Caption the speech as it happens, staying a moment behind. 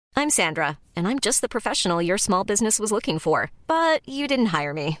I'm Sandra, and I'm just the professional your small business was looking for. But you didn't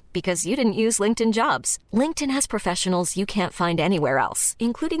hire me because you didn't use LinkedIn Jobs. LinkedIn has professionals you can't find anywhere else,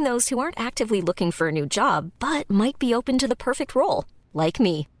 including those who aren't actively looking for a new job, but might be open to the perfect role, like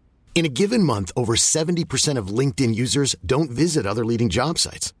me. In a given month, over 70% of LinkedIn users don't visit other leading job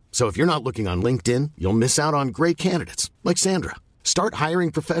sites. So if you're not looking on LinkedIn, you'll miss out on great candidates like Sandra. Start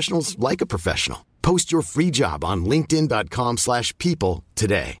hiring professionals like a professional. Post your free job on linkedin.com/people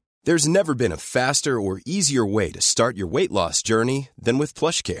today. There's never been a faster or easier way to start your weight loss journey than with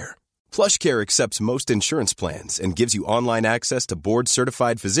PlushCare. PlushCare accepts most insurance plans and gives you online access to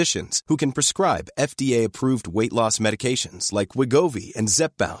board-certified physicians who can prescribe FDA-approved weight loss medications like Wegovy and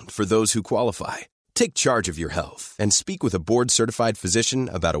Zepbound for those who qualify. Take charge of your health and speak with a board-certified physician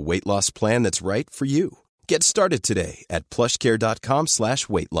about a weight loss plan that's right for you. Get started today at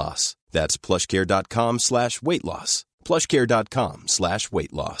plushcare.com/weight loss. That's plushcare.com/weight loss.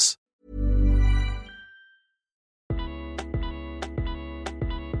 plushcare.com/weight loss.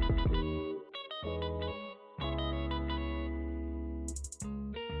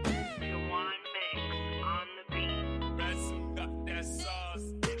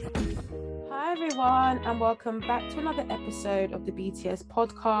 Hi everyone, and welcome back to another episode of the BTS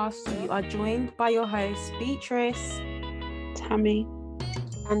podcast. You are joined by your hosts Beatrice, Tammy,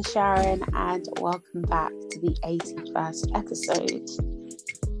 and Sharon, and welcome back to the 81st episode.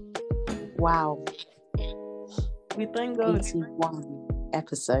 Wow. We thank God. 81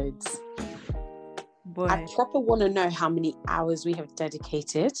 episodes. Boy. I proper want to know how many hours we have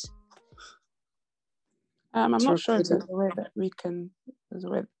dedicated. I'm not sure if there's a way that we can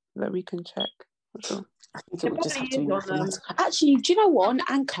check. I think it would just have to be automatic. Actually, do you know what? On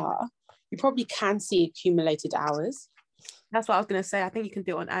Anchor, you probably can see accumulated hours. That's what I was gonna say. I think you can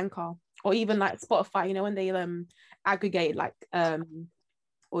do it on Anchor or even like Spotify. You know, when they aggregate like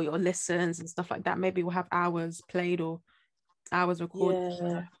all your listens and stuff like that. Maybe we'll have hours played or hours recorded.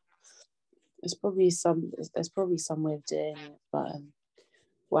 Yeah, there's probably some way of doing it, but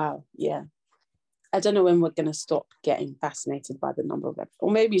wow, yeah. I don't know when we're gonna stop getting fascinated by the number of episodes,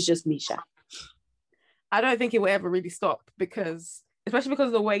 or maybe it's just me, Sha. I don't think it will ever really stop because, especially because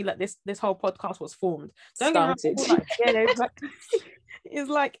of the way like this whole podcast was formed. It's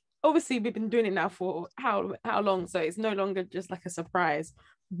like obviously we've been doing it now for how long, so it's no longer just like a surprise,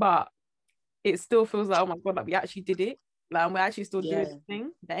 but it still feels like, oh my god, like we actually did it, like we're actually still doing the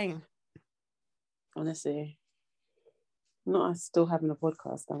thing. Dang, honestly, not us still having a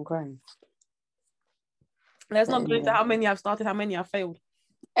podcast. I'm crying. Let's not go into how many I've started, how many I've failed.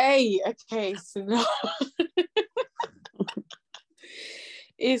 Hey, okay, so no.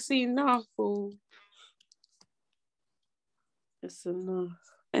 It's enough. It's enough.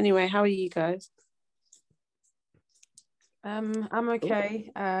 Anyway, how are you guys? I'm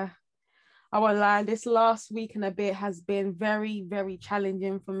okay. I won't lie, this last week and a bit has been very, very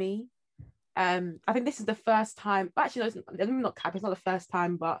challenging for me. I think this is the first time, actually, it's not the first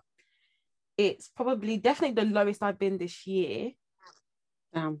time, but it's probably definitely the lowest I've been this year.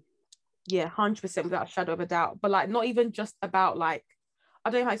 Yeah, 100% without a shadow of a doubt. But like, not even just about like, I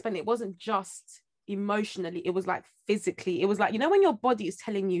don't know how to explain it. It wasn't just emotionally, it was like physically. It was like, you know, when your body is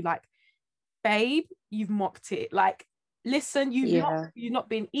telling you like, babe, you've mocked it. Like, listen, you've not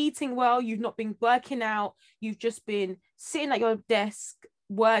been eating well, you've not been working out, you've just been sitting at your desk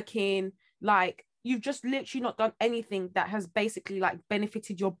working, like you've just literally not done anything that has basically like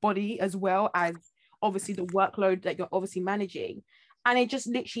benefited your body as well as obviously the workload that you're obviously managing. And it just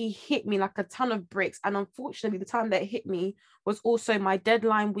literally hit me like a ton of bricks. And unfortunately, the time that it hit me was also my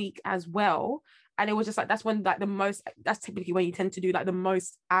deadline week as well. And it was just like, that's when like that's typically when you tend to do like the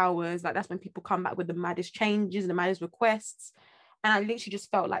most hours. Like that's when people come back with the maddest changes and the maddest requests. And I literally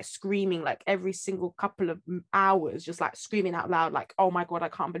just felt like screaming like every single couple of hours, just like screaming out loud, like, oh my God, I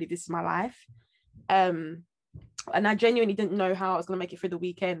can't believe this is my life. And I genuinely didn't know how I was going to make it through the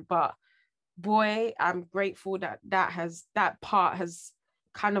weekend, but boy, I'm grateful that part has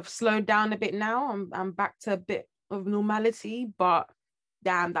kind of slowed down a bit now. I'm back to a bit of normality, but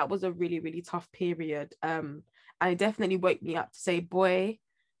damn, that was a really, really tough period. And it definitely woke me up to say, boy,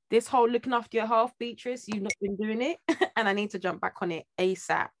 this whole looking after your health, Beatrice, you've not been doing it. And I need to jump back on it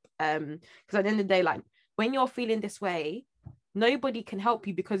ASAP. Because at the end of the day, like when you're feeling this way, nobody can help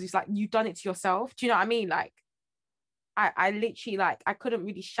you because it's like you've done it to yourself. Do you know what I mean? Like I literally like I couldn't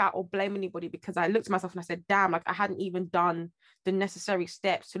really shout or blame anybody because I looked at myself and I said, damn, like I hadn't even done the necessary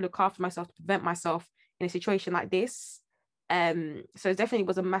steps to look after myself, to prevent myself in a situation like this. So it definitely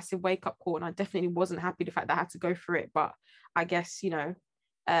was a massive wake-up call, and I definitely wasn't happy the fact that I had to go through it, but I guess, you know,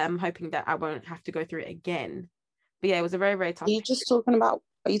 I'm hoping that I won't have to go through it again. But yeah, it was a very, very tough. Are you just talking about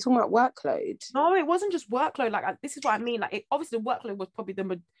Are you talking about workload? No, it wasn't just workload. Like this is what I mean. Like obviously the workload was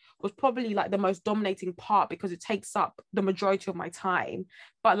probably like the most dominating part because it takes up the majority of my time.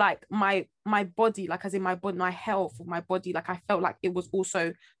 But like my body, like as in my body, my health of my body, like I felt like it was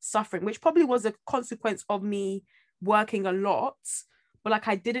also suffering, which probably was a consequence of me working a lot. But like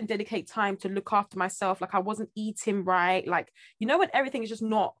I didn't dedicate time to look after myself. Like I wasn't eating right. Like when everything is just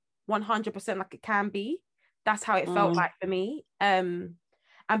not 100% like it can be. That's how it felt like for me.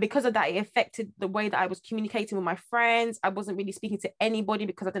 And because of that, it affected the way that I was communicating with my friends. I wasn't really speaking to anybody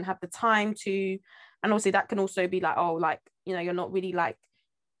because I didn't have the time to. And also that can also be like, oh, like, you're not really like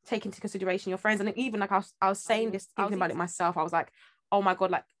taking into consideration your friends. And even like I was saying this, thinking about it myself. I was like, oh my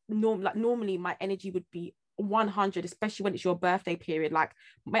God, like normally my energy would be 100, especially when it's your birthday period. Like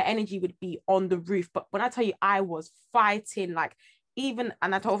my energy would be on the roof. But when I tell you I was fighting, like even,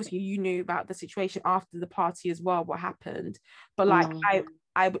 and that obviously you knew about the situation after the party as well, what happened. But like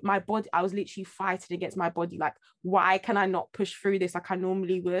my body, I was literally fighting against my body. Like, why can I not push through this like I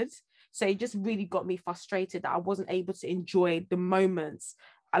normally would? So it just really got me frustrated that I wasn't able to enjoy the moments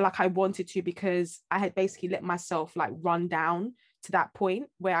like I wanted to, because I had basically let myself like run down to that point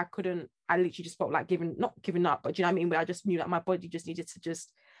where I literally just felt like not giving up, but do you know what I mean? Where I just knew that my body just needed to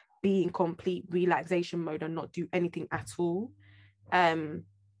just be in complete relaxation mode and not do anything at all.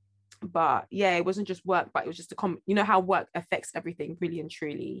 But yeah, it wasn't just work, but it was just how work affects everything really and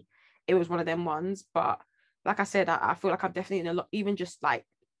truly. It was one of them ones. But like I said, I feel like I'm definitely in a lot, even just like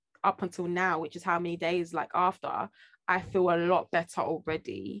up until now, which is how many days like after, I feel a lot better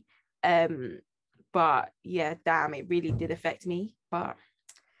already. But yeah, damn, it really did affect me. But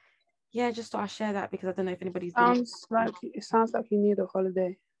yeah, just thought I'd share that because I don't know if anybody's sounds like you need a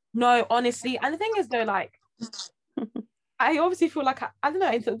holiday. No, honestly. And the thing is though, like I obviously feel like I don't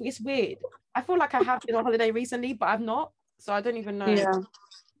know, it's weird. I feel like I have been on holiday recently, but I've not. So I don't even know.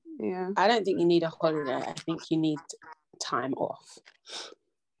 Yeah. I don't think you need a holiday. I think you need time off.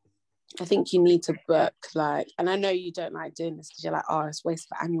 I think you need to book and I know you don't like doing this because you're like, oh, it's waste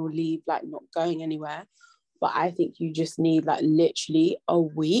of annual leave, like not going anywhere. But I think you just need like literally a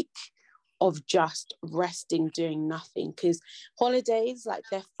week of just resting, doing nothing, because holidays, like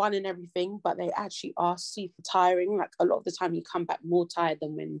they're fun and everything, but they actually are super tiring. Like a lot of the time you come back more tired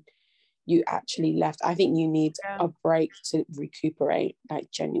than when you actually left. I think you need a break to recuperate, like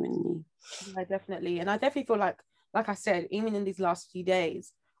genuinely. Yeah, definitely. And I definitely feel like I said, even in these last few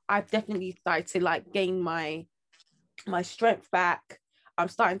days, I've definitely started to like gain my strength back. I'm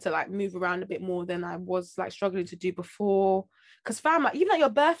starting to like move around a bit more than I was like struggling to do before. Because fam, like even at your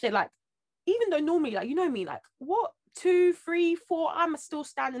birthday, like even though normally, like, you know me, like what, 2, 3, 4, I'm still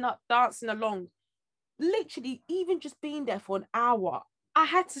standing up, dancing along. Literally, even just being there for an hour, I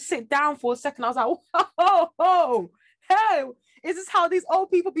had to sit down for a second. I was like, hey, is this how these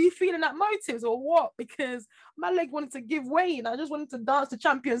old people be feeling at motives or what? Because my leg wanted to give way and I just wanted to dance the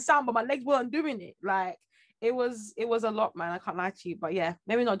champion sound, but my legs weren't doing it. Like it was a lot, man. I can't lie to you. But yeah,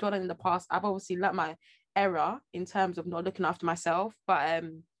 maybe not dwelling in the past. I've obviously learnt my error in terms of not looking after myself. But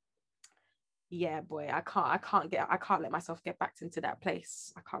yeah, boy, I can't let myself get back into that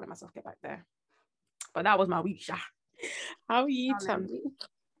place. I can't let myself get back there. But that was my week, Sha. How are you, Tammy?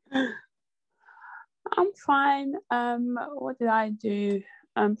 I'm fine. What did I do?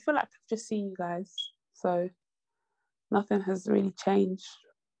 I feel like I've just seen you guys, so nothing has really changed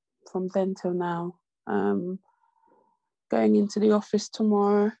from then till now. Going into the office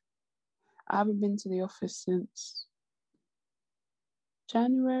tomorrow. I haven't been to the office since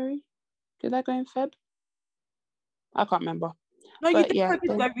January. Did I go in Feb? I can't remember. No, you did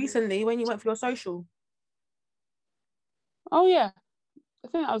go recently when you went for your social. Oh yeah, I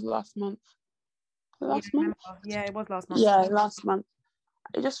think that was last month. Last month? Yeah, it was last month. Yeah, last month.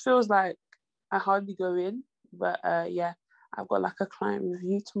 It just feels like I hardly go in, but yeah, I've got like a client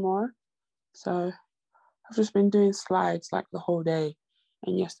review tomorrow, so I've just been doing slides like the whole day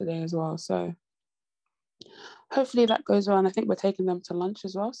and yesterday as well. So hopefully that goes well. And I think we're taking them to lunch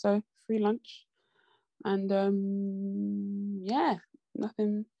as well, so free lunch. And yeah,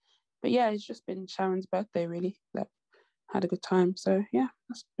 nothing. But yeah, it's just been Sharon's birthday really. Like, had a good time. So yeah,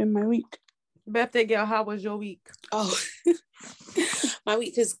 that's been my week. Birthday girl, how was your week? Oh, my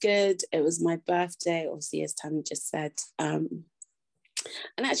week was good. It was my birthday, obviously, as Tammy just said. And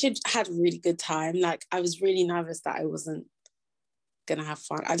actually had a really good time. Like, I was really nervous that I wasn't gonna have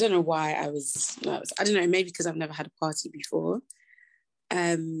fun. I don't know why I was nervous. I don't know, maybe because I've never had a party before.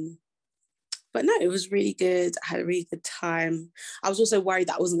 But no, it was really good. I had a really good time. I was also worried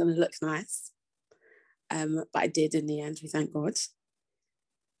that I wasn't going to look nice. But I did in the end, we thank God.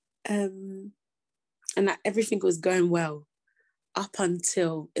 And that everything was going well. up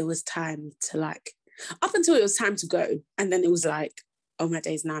until it was time to go. And then it was like, oh my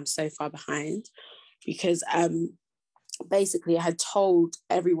days, now I'm so far behind, because basically I had told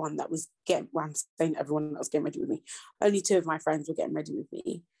everyone that was getting ready with me. Only 2 of my friends were getting ready with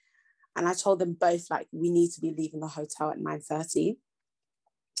me. And I told them both, like, we need to be leaving the hotel at 9:30.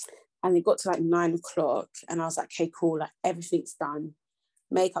 And it got to like 9 o'clock. And I was like, okay, cool. Like, everything's done.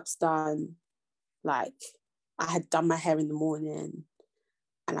 Makeup's done. Like, I had done my hair in the morning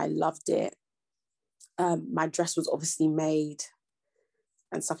and I loved it. My dress was obviously made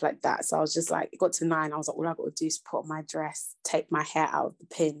and stuff like that. So I was just like, it got to 9. I was like, all I got to do is put on my dress, take my hair out of the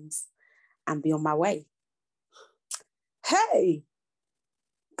pins and be on my way. Hey,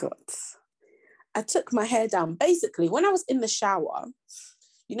 God. I took my hair down. Basically, when I was in the shower,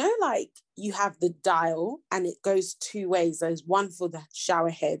 you know, like, you have the dial and it goes 2 ways. There's one for the shower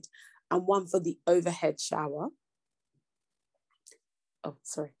head and one for the overhead shower. Oh,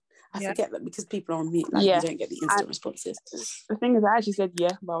 sorry. I forget that because people are on mute, like, you don't get the instant responses. The thing is, I actually said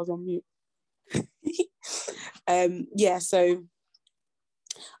yeah, but I was on mute. So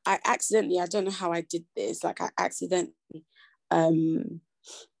I don't know how I did this. Like, I accidentally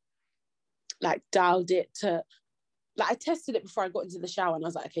like dialed it to, like, I tested it before I got into the shower and I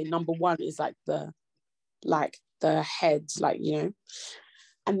was like, okay, number 1 is like the head, like, you know.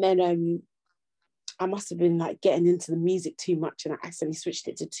 And then I must have been like getting into the music too much and I accidentally switched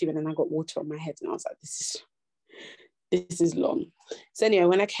it to 2 and then I got water on my head and I was like, this is long. So anyway,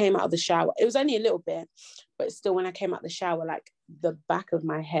 when I came out of the shower, it was only a little bit, but still, when I came out of the shower, like, the back of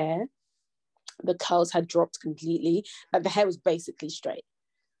my hair, the curls had dropped completely. Like, the hair was basically straight.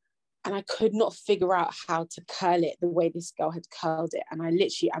 And I could not figure out how to curl it the way this girl had curled it. And I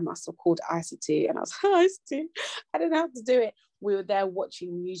must have called Isatu and I was like, Isatu, I don't know how to do it. We were there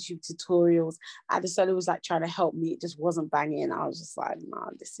watching YouTube tutorials. Adesanya was like trying to help me. It just wasn't banging. I was just like,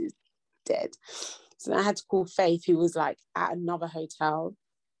 nah, this is dead. So then I had to call Faith, who was like at another hotel.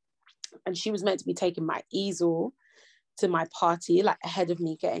 And she was meant to be taking my easel to my party, like, ahead of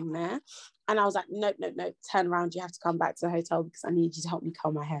me getting there. And I was like, nope, turn around. You have to come back to the hotel because I need you to help me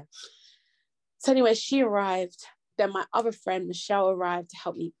curl my hair. So anyway, she arrived. Then my other friend, Michelle, arrived to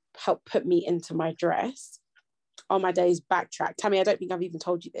help put me into my dress. Oh my days, backtrack. Tammy, I don't think I've even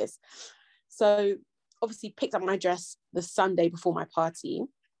told you this. So obviously picked up my dress the Sunday before my party.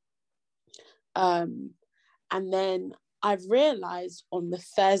 And then I realized on the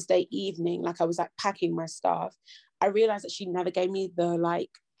Thursday evening, like, I was like packing my stuff, I realized that she never gave me the, like,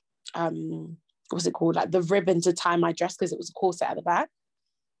 what's it called? Like, the ribbon to tie my dress, because it was a corset at the back.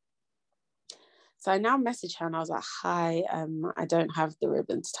 So I now messaged her and I was like, hi, I don't have the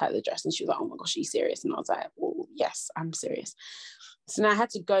ribbon to tie the dress. And she was like, oh my gosh, are you serious? And I was like, well, yes, I'm serious. So now I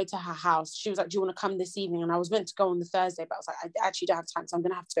had to go to her house. She was like, do you want to come this evening? And I was meant to go on the Thursday, but I was like, I actually don't have time. So I'm going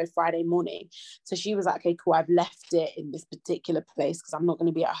to have to go Friday morning. So she was like, okay, cool. I've left it in this particular place because I'm not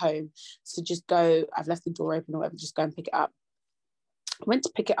going to be at home. So just go. I've left the door open or whatever. Just go and pick it up. I went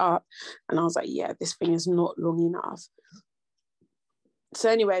to pick it up and I was like, yeah, this thing is not long enough. So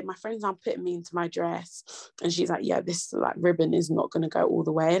anyway, my friend's now putting me into my dress and she's like, yeah, this, like, ribbon is not going to go all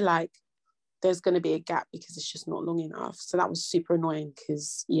the way. Like, there's going to be a gap because it's just not long enough. So that was super annoying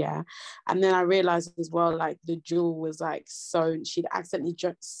because, yeah. And then I realized as well, like, the jewel was like sewn. She'd accidentally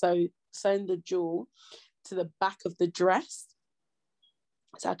sewn the jewel to the back of the dress.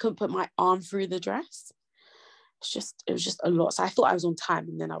 So I couldn't put my arm through the dress. It was just a lot. So I thought I was on time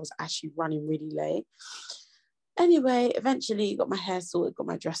and then I was actually running really late. Anyway, eventually got my hair sorted, got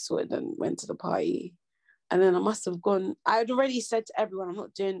my dress sorted and went to the party. And then I must have gone, I had already said to everyone, I'm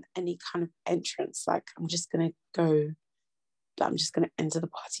not doing any kind of entrance. Like, I'm just going to go, like, I'm just going to enter the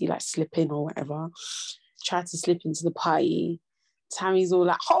party, like, slip in or whatever. Try to slip into the party. Tammy's all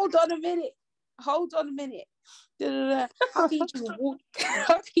like, hold on a minute. How can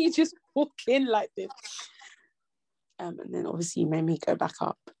you just walk in like this? And then obviously you made me go back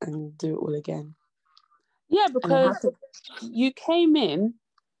up and do it all again. Yeah, because you came in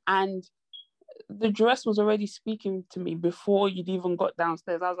and the dress was already speaking to me before you'd even got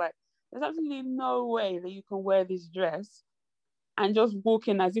downstairs. I was like, there's absolutely no way that you can wear this dress and just walk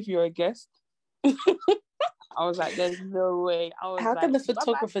in as if you're a guest. I was like, there's no way. How can the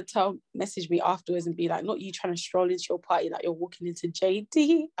photographer message me afterwards and be like, not you trying to stroll into your party like you're walking into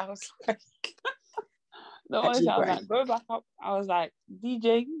JD? I was like... No, honestly, I was like, go back up. I was like,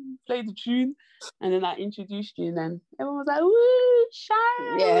 DJ, play the tune. And then I introduced you and then everyone was like, woo,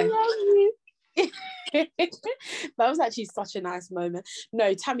 Sharon, yeah. That was actually such a nice moment.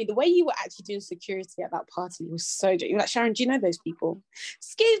 No, Tammy, the way you were actually doing security at that party was so good. You were like, Sharon, do you know those people?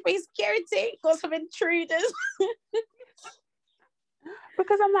 Excuse me, security, got some intruders.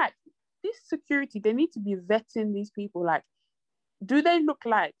 Because I'm like, this security, they need to be vetting these people. Like, do they look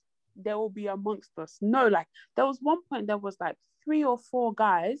like they will be amongst us? No, like there was one point there was like 3 or 4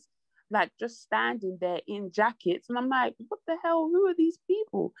 guys like just standing there in jackets, and I'm like, what the hell? Who are these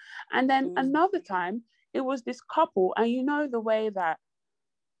people? And then another time it was this couple, and you know the way that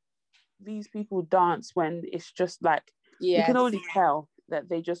these people dance when it's just like you can already tell that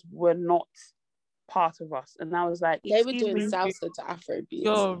they just were not part of us. And I was like, they were doing me, salsa to Afrobeats.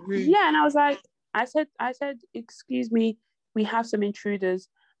 you're rude. Yeah, and I was like, I said, excuse me, we have some intruders.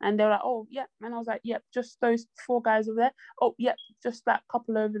 And they were like, oh, yeah. And I was like, yep, just those 4 guys over there. Oh, yep, just that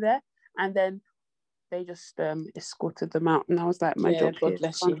couple over there. And then they just escorted them out. And I was like, my job God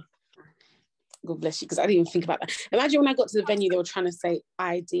bless you. God bless you, because I didn't even think about that. Imagine when I got to the venue, they were trying to say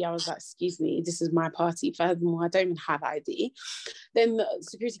ID. I was like, excuse me, this is my party. Furthermore, I don't even have ID. Then the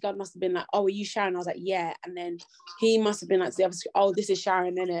security guard must have been like, oh, are you Sharon? I was like, yeah. And then he must have been like, oh, this is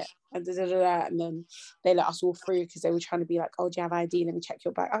Sharon, innit? And, and then they let us all through because they were trying to be like, oh, do you have ID? Let me check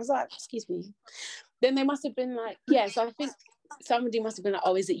your bag. I was like, excuse me. Then they must have been like, yeah. So I think somebody must have been like,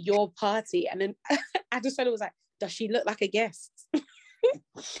 oh, is it your party? And then I just thought it was like, does she look like a guest?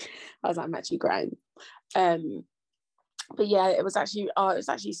 I was like, I'm actually crying. But yeah, it was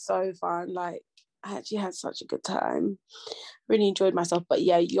actually so fun. Like, I actually had such a good time. Really enjoyed myself. But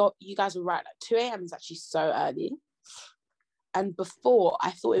yeah, you guys were right. Like 2 a.m. is actually so early. And before,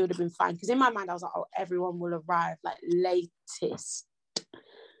 I thought it would have been fine, because in my mind I was like, oh, everyone will arrive like latest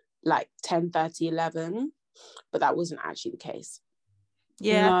like 10:30, 11. But that wasn't actually the case.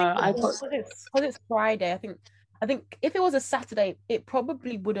 Yeah, no, because it's Friday. I think if it was a Saturday, it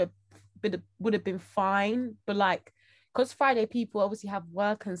probably would have been fine. But like, because Friday people obviously have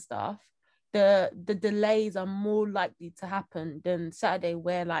work and stuff, the delays are more likely to happen than Saturday,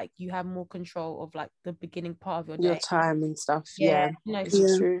 where like you have more control of like the beginning part of your day, your time and stuff. You know,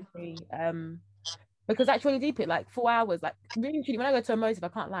 it's true. Because actually when you deep it, like 4 hours, like really when I go to a motive, I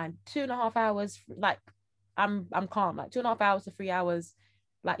can't lie, 2.5 hours, like I'm calm. Like 2.5 hours to 3 hours,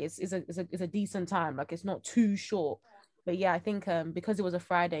 like it's a decent time. Like it's not too short. But yeah, I think because it was a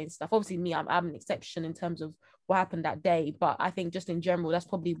Friday and stuff, obviously me, I'm an exception in terms of what happened that day. But I think just in general, that's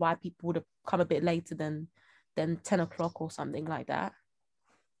probably why people would have come a bit later than 10 o'clock or something like that.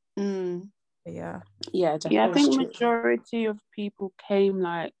 But yeah, definitely. Yeah, I think majority of people came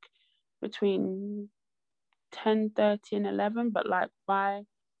like between 10:30 and 11, but like by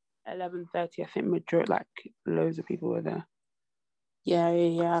 11:30, I think majority, like loads of people were there.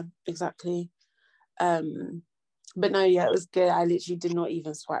 Yeah, exactly. But no, yeah, it was good. I literally did not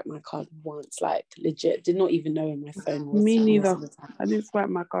even swipe my card once, like legit, did not even know where my phone was. Me neither. I didn't swipe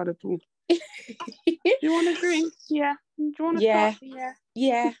my card at all. Do you want a drink? Yeah. Do you want to start?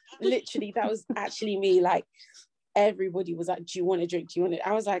 Yeah, literally, that was actually me. Like, everybody was like, do you want a drink? Do you want it?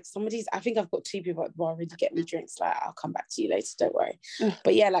 I was like, I think I've got 2 people at the bar already get me drinks. Like, I'll come back to you later, don't worry.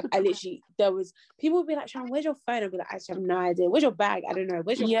 But yeah, like I literally, people would be like, Sharon, where's your phone? I'd be like, actually, I have no idea. Where's your bag? I don't know.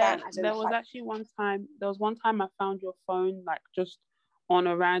 Where's your phone? There was one time I found your phone like just on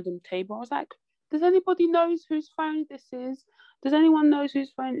a random table. I was like, does anybody knows whose phone this is? Does anyone knows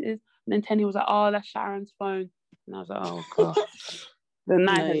whose phone it is? And then Tenny was like, oh, that's Sharon's phone. And I was like, oh god. The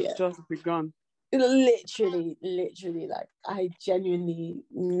night had just begun. Literally, like I genuinely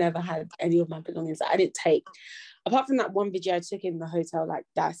never had any of my belongings. I didn't take, apart from that one video I took in the hotel, like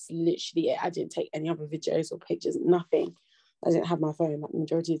that's literally it. I didn't take any other videos or pictures, nothing. I didn't have my phone like the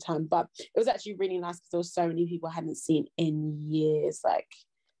majority of the time. But it was actually really nice because there were so many people I hadn't seen in years. Like,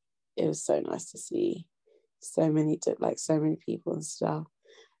 it was so nice to see so many people and stuff.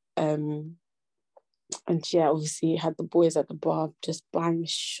 And yeah, obviously you had the boys at the bar just buying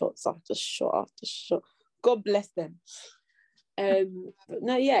shots after shot after shot. God bless them. But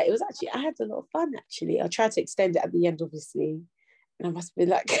no, yeah, it was actually, I had a lot of fun actually. I tried to extend it at the end, obviously. And I must have been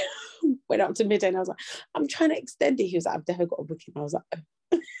like, went up to midday and I was like, I'm trying to extend it. He was like, I've definitely got a booking. I was like,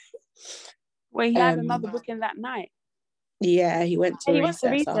 oh. Wait, he had another booking that night? Yeah, he went to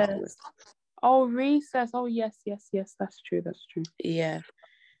recess afterwards. Oh, recess. Oh, yes, that's true. Yeah.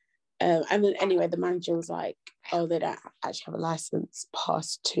 And then anyway, the manager was like, oh, they don't actually have a license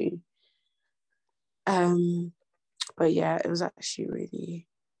past 2. But yeah, it was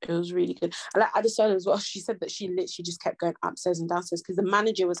really good. And like, I decided as well, she said that she literally just kept going upstairs and downstairs because the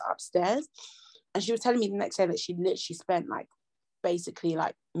manager was upstairs, and she was telling me the next day that she literally spent like basically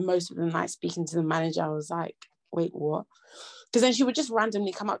like most of the night speaking to the manager. I was like, wait, what? Because then she would just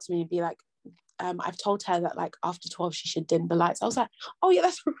randomly come up to me and be like, I've told her that like after 12 she should dim the lights. I was like, oh yeah,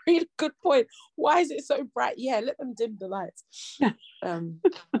 that's a really good point. Why is it so bright? Yeah, let them dim the lights.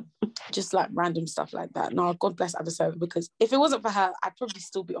 Just like random stuff like that. No, God bless Adesova, because if it wasn't for her, I'd probably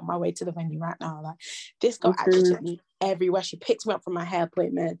still be on my way to the venue right now. Like, this girl actually took me everywhere. She picked me up from my hair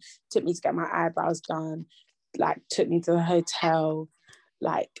appointment, took me to get my eyebrows done, like took me to the hotel,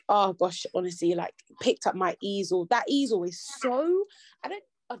 like, oh gosh, honestly, like picked up my easel. That easel is so,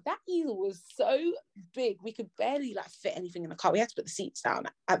 that easel was so big, we could barely like fit anything in the car. We had to put the seats down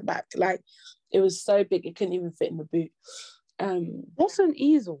at the back. Like, it was so big it couldn't even fit in the boot. What's an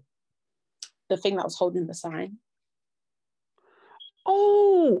easel? The thing that was holding the sign.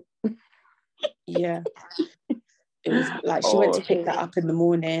 Oh, yeah. It was like she went to pick that up in the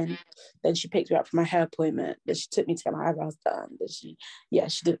morning. Then she picked me up for my hair appointment. Then she took me to get my eyebrows done. Then she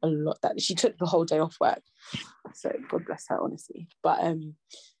did a lot. That she took the whole day off work. So God bless her, honestly. But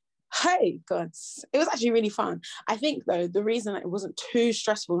hey, God, it was actually really fun. I think though the reason it wasn't too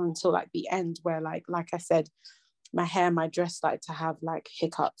stressful until like the end, where like I said, my hair, my dress started to have like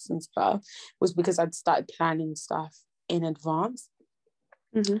hiccups and stuff, was because I'd started planning stuff in advance.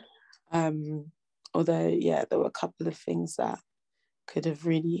 Although, yeah, there were a couple of things that could have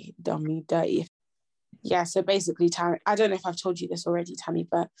really done me dirty. Yeah, so basically, Tammy, I don't know if I've told you this already, Tammy,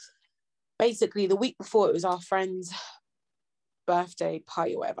 but basically the week before, it was our friend's birthday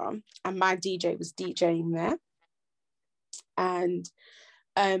party or whatever, and my DJ was DJing there. And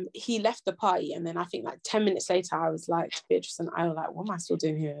he left the party, and then I think like 10 minutes later I was like, Beatrice and I were like, what am I still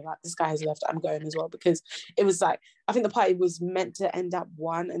doing here? Like, this guy has left, I'm going as well, because it was like, I think the party was meant to end at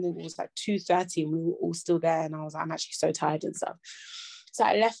 1, and then it was like 2:30 and we were all still there, and I was like, I'm actually so tired and stuff. So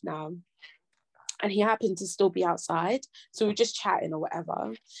I left now, and he happened to still be outside, so we were just chatting or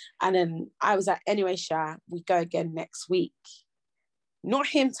whatever. And then I was like, anyway, Sha, we go again next week. Not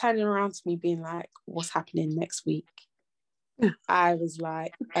him turning around to me being like, what's happening next week? I was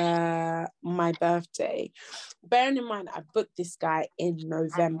like, my birthday. Bearing in mind, I booked this guy in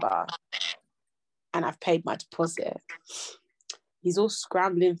November and I've paid my deposit. He's all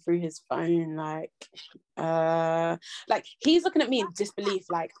scrambling through his phone, like he's looking at me in disbelief.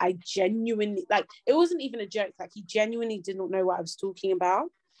 Like, I genuinely, like, it wasn't even a joke. Like, he genuinely did not know what I was talking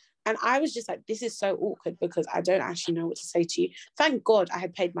about. And I was just like, this is so awkward because I don't actually know what to say to you. Thank God I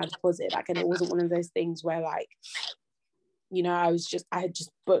had paid my deposit. Like, and it wasn't one of those things where like, you know, I had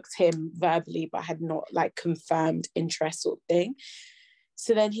just booked him verbally, but had not like confirmed interest sort of thing.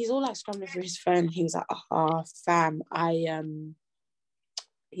 So then he's all like scrambling through his phone. He was like, oh, fam, I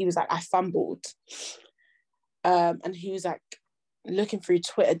fumbled. And he was like looking through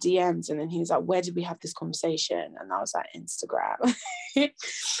Twitter DMs, and then he was like, where did we have this conversation? And I was like, Instagram.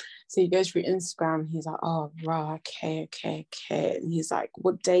 So he goes through Instagram, and he's like, oh, right, okay. And he's like,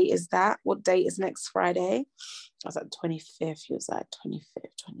 what date is that? What date is next Friday? I was like, 25th. He was like,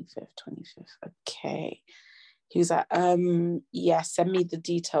 25th. Okay. He was like, yeah, send me the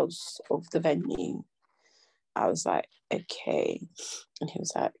details of the venue. I was like, okay. And he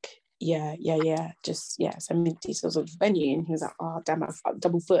was like, yeah. Just, yeah, send me the details of the venue. And he was like, oh, damn, I've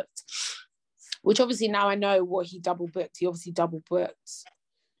double booked. Which obviously now I know what he double booked. He obviously double booked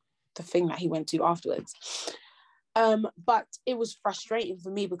the thing that he went to afterwards. But it was frustrating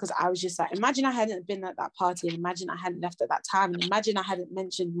for me because I was just like, imagine I hadn't been at that party, and imagine I hadn't left at that time, and imagine I hadn't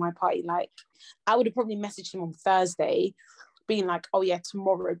mentioned my party. Like, I would have probably messaged him on Thursday being like, oh yeah,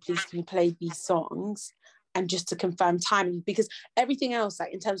 tomorrow please can you play these songs, and just to confirm timing, because everything else,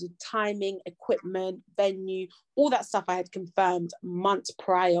 like in terms of timing, equipment, venue, all that stuff I had confirmed months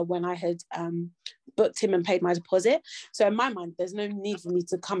prior when I had booked him and paid my deposit. So in my mind, there's no need for me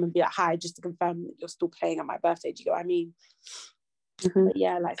to come and be like, hi, just to confirm that you're still playing at my birthday. Do you know what I mean? But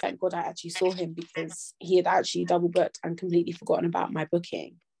yeah, like, thank God I actually saw him, because he had actually double booked and completely forgotten about my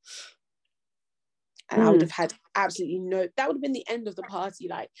booking. And I would have had absolutely that would have been the end of the party.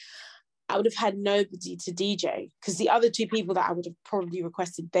 Like, I would have had nobody to DJ, because the other two people that I would have probably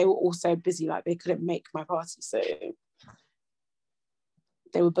requested, they were also busy, like they couldn't make my party, so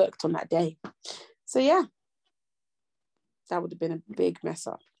they were booked on that day. So yeah, that would have been a big mess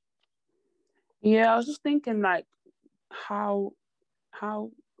up. Yeah, I was just thinking, like, how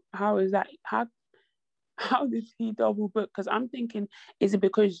is that? How did he double book? Because I'm thinking, is it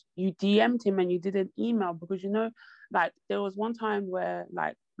because you DM'd him and you didn't email? Because, you know, like, there was one time where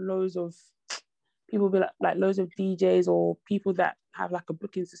like loads of people be like loads of DJs or people that have like a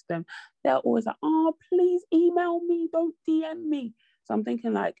booking system, they're always like, oh, please email me, don't DM me. So I'm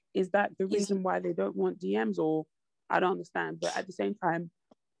thinking, like, is that the reason why they don't want DMs? Or I don't understand. But at the same time,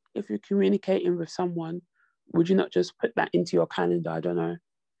 if you're communicating with someone, would you not just put that into your calendar? I don't know.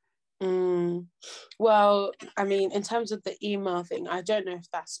 Well, I mean, in terms of the email thing, I don't know if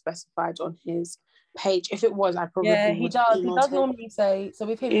that's specified on his page. If it was, I probably he would have does. He emailed does him. normally say, so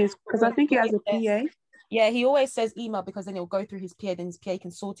with him, Is because I think he has a PA. yeah, he always says email because then he'll go through his PA, then his PA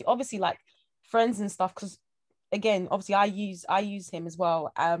can sort it. Obviously, like friends and stuff, because again, obviously I use him as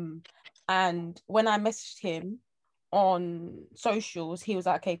well. And when I messaged him on socials, he was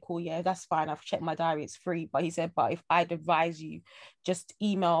like, okay, cool, yeah, that's fine. I've checked my diary, it's free. But he said, but if I'd advise you, just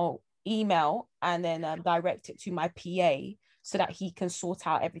email and then direct it to my PA so that he can sort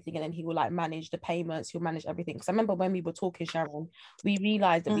out everything, and then he will like manage the payments, he'll manage everything. Because I remember when we were talking, Sharon, we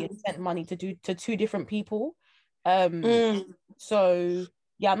realized that we had sent money to two different people. So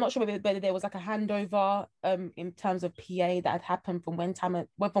yeah, I'm not sure whether there was like a handover in terms of PA that had happened from when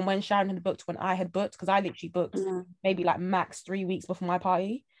Sharon had booked to when I had booked, because I literally booked maybe like max 3 weeks before my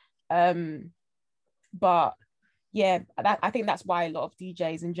party. But yeah, I think that's why a lot of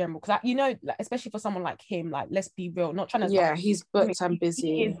DJs in general, because you know, like, especially for someone like him, like let's be real, not trying to He's booked and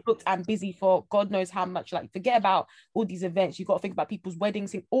busy. He is booked and busy for God knows how much. Like, forget about all these events. You got to think about people's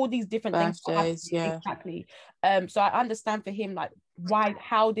weddings, all these different birthdays, things. Exactly. So I understand for him like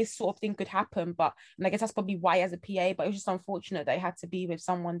how this sort of thing could happen, but and I guess that's probably why as a PA. But it was just unfortunate they had to be with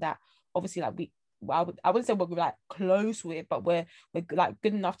someone that obviously like I wouldn't say we're like close with, but we're like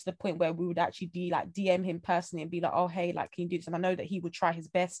good enough to the point where we would actually be like DM him personally and be like, oh hey, like can you do this? And I know that he would try his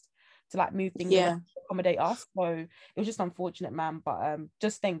best to like move things around to accommodate us. So it was just unfortunate, man. But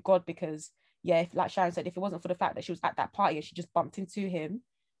just thank God, because yeah, if like Sharon said, if it wasn't for the fact that she was at that party and she just bumped into him,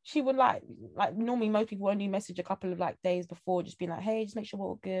 she would like normally most people only message a couple of like days before, just being like, hey, just make sure we're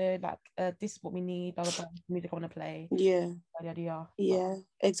all good, like this is what we need, blah blah blah, music I want to play, yeah,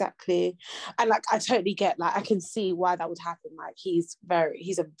 exactly. And like I totally get, like I can see why that would happen. Like he's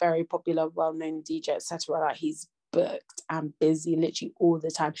a very popular, well-known DJ, etc. Like he's booked and busy literally all the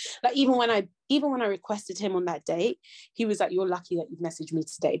time. Like even when I requested him on that date, he was like, you're lucky that you've messaged me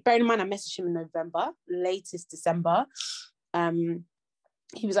today. Bear in mind I messaged him in November, latest December.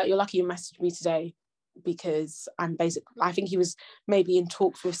 He was like, you're lucky you messaged me today, because I think he was maybe in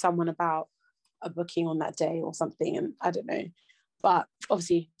talks with someone about a booking on that day or something, and I don't know. But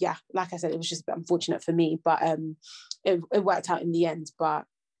obviously, yeah, like I said, it was just a bit unfortunate for me, but it worked out in the end. But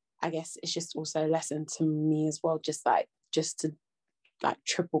I guess it's just also a lesson to me as well, just to like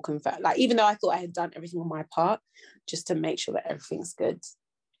triple confirm, like even though I thought I had done everything on my part, just to make sure that everything's good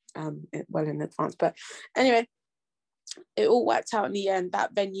well in advance. But anyway, it all worked out in the end.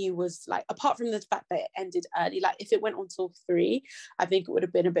 That venue was like, apart from the fact that it ended early, like if it went on till 3, I think it would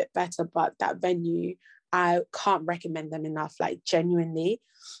have been a bit better. But that venue, I can't recommend them enough. Like genuinely,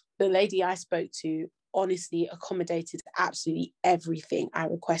 the lady I spoke to honestly accommodated absolutely everything I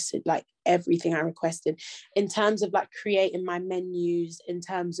requested, in terms of like creating my menus, in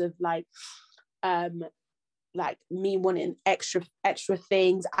terms of like me wanting extra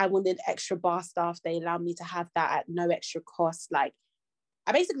things. I wanted extra bar staff. They allowed me to have that at no extra cost. Like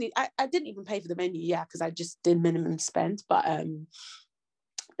I didn't even pay for the menu, because I just did minimum spend. But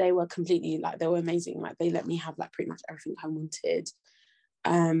they were completely like, they were amazing. Like they let me have like pretty much everything I wanted.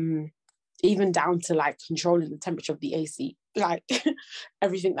 Even down to like controlling the temperature of the AC, like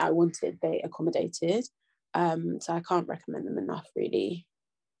everything that I wanted, they accommodated. So I can't recommend them enough, really.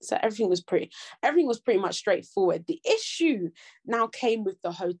 So everything was pretty much straightforward. The issue now came with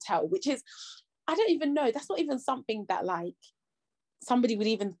the hotel, which is, I don't even know. That's not even something that like somebody would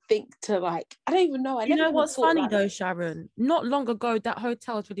even think to like, I don't even know. You know what's funny though, Sharon? Not long ago, that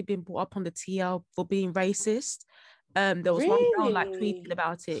hotel has really been brought up on the TL for being racist. There was one girl like tweeting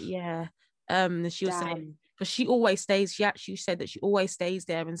about it. Yeah. And she was saying, because she always stays. She actually said that she always stays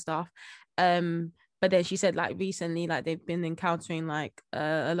there and stuff. But then she said like recently, like they've been encountering like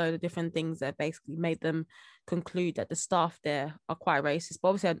a load of different things that basically made them conclude that the staff there are quite racist. But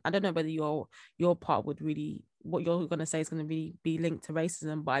obviously, I don't know whether your part would really, what you're going to say is going to really be linked to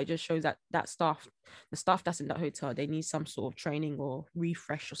racism, but it just shows that the staff that's in that hotel, they need some sort of training or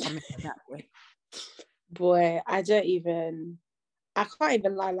refresh or something like that. Boy, I can't even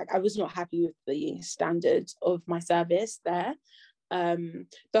lie. Like I was not happy with the standard of my service there.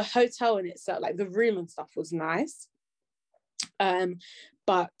 The hotel in itself, like the room and stuff, was nice,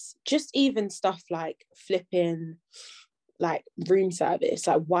 but just even stuff like flipping like room service,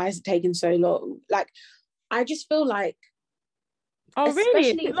 like why is it taking so long? Like I just feel like, oh really,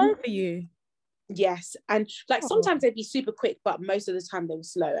 it's long for you? Yes. And like sometimes they'd be super quick, but most of the time they were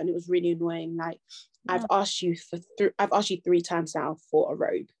slow, and it was really annoying. Like I've asked you 3 times now for a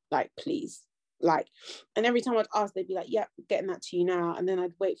robe, like please. Like, and every time I'd ask, they'd be like, yep, getting that to you now. And then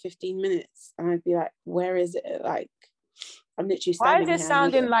I'd wait 15 minutes and I'd be like, where is it? Like, I'm literally Why is standing it here.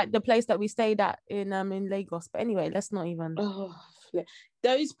 sounding like the place that we stayed at in Lagos? But anyway, let's not even. Oh,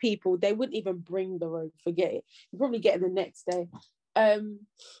 those people, they wouldn't even bring the road. Forget it. You probably get it the next day.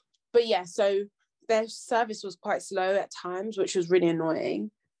 But yeah, so their service was quite slow at times, which was really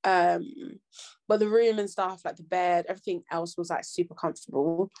annoying. But the room and stuff, like the bed, everything else was like super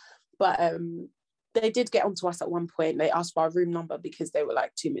comfortable. But they did get onto us at one point. They asked for our room number because they were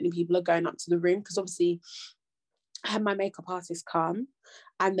like, too many people are going up to the room. Because obviously I had my makeup artist come.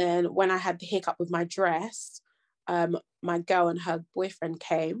 And then when I had the hiccup with my dress, my girl and her boyfriend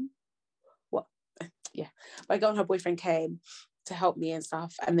came. My girl and her boyfriend came to help me and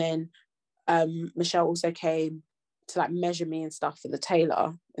stuff. And then Michelle also came to like measure me and stuff for the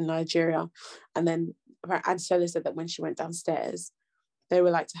tailor in Nigeria. And then Adsola said that when she went downstairs, they were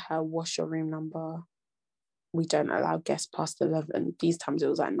like to her, what's your room number? We don't allow guests past 11. These times it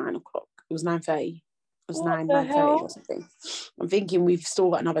was like 9 o'clock. It was 9:30. It was 9:30 or something. I'm thinking we've still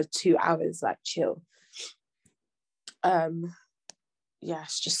got another 2 hours, like chill. Yeah,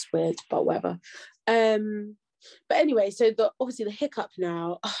 it's just weird, but whatever. But anyway, so obviously the hiccup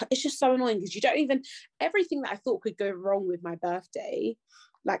now, it's just so annoying because you don't even, everything that I thought could go wrong with my birthday,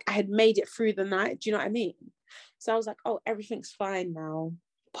 like I had made it through the night. Do you know what I mean? So I was like, oh, everything's fine now.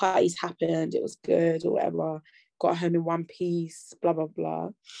 Parties happened. It was good or whatever. Got home in one piece, blah, blah, blah.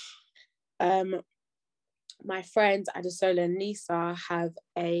 My friends Adesola and Lisa have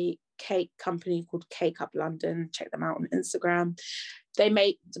a cake company called Cake Up London. Check them out on Instagram. They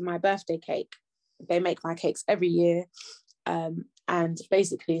make my birthday cake. They make my cakes every year. And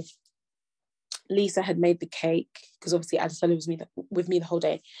basically, Lisa had made the cake because obviously Adesola was with me the whole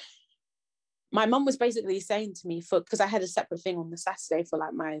day. My mum was basically saying to me, because I had a separate thing on the Saturday for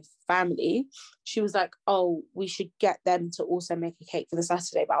like my family, she was like, oh, we should get them to also make a cake for the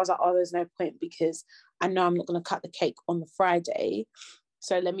Saturday. But I was like, oh, there's no point because I know I'm not going to cut the cake on the Friday.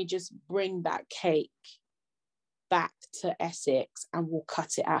 So let me just bring that cake back to Essex and we'll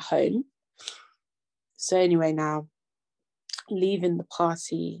cut it at home. So anyway, now leaving the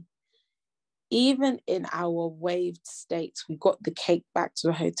party, even in our waved states, we got the cake back to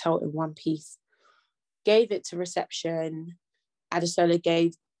the hotel in one piece. Gave it to reception. Adesola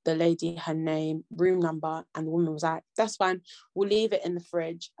gave the lady her name, room number, and the woman was like, that's fine, we'll leave it in the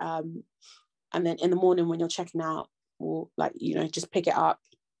fridge. And then in the morning when you're checking out, we'll like, just pick it up,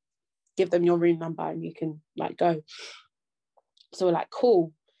 give them your room number and you can like go. So we're like,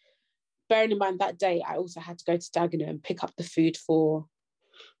 cool. Bearing in mind that day, I also had to go to Dagenham and pick up the food for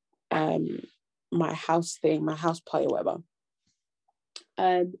my house party or whatever.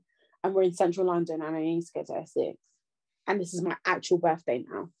 And we're in central London and I need to get to Essex. And this is my actual birthday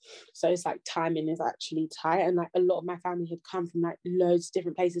now. So it's like timing is actually tight. And like a lot of my family had come from like loads of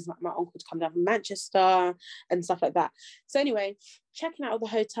different places. Like my uncle had come down from Manchester and stuff like that. So anyway, checking out of the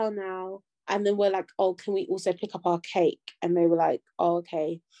hotel now. And then we're like, oh, can we also pick up our cake? And they were like, oh,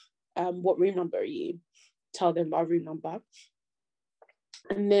 okay. What room number are you? Tell them our room number.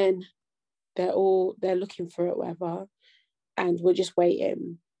 And then they're looking for it, whatever. And we're just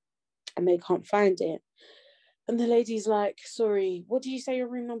waiting. And they can't find it. And the lady's like, sorry, what did you say your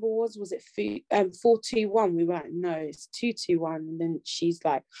room number was? Was it 421? We were like, no, it's 221. And then she's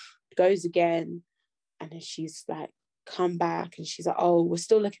like, goes again. And then she's like, come back. And she's like, oh, we're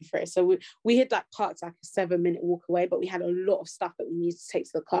still looking for it. So we had like parked like a 7-minute walk away, but we had a lot of stuff that we needed to take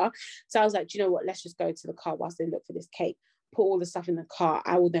to the car. So I was like, do you know what? Let's just go to the car whilst they look for this cake. Put all the stuff in the car.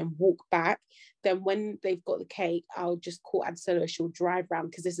 I will then walk back. Then when they've got the cake, I'll just call Adesola. She'll drive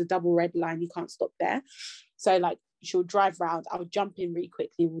round because there's a double red line. You can't stop there. So like she'll drive round. I'll jump in really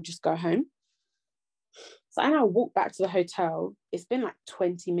quickly. We'll just go home. So I now walk back to the hotel. It's been like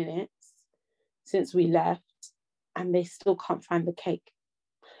 20 minutes since we left and they still can't find the cake.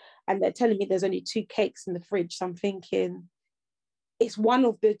 And they're telling me there's only 2 cakes in the fridge. So I'm thinking, it's one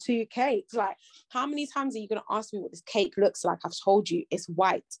of the 2 cakes. Like, how many times are you going to ask me what this cake looks like? I've told you it's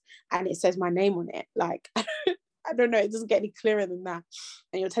white and it says my name on it. Like, I don't know. It doesn't get any clearer than that.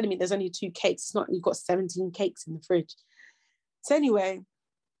 And you're telling me there's only 2 cakes. It's not, you've got 17 cakes in the fridge. So anyway,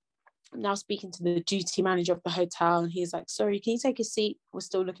 I'm now speaking to the duty manager of the hotel and he's like, sorry, can you take a seat? We're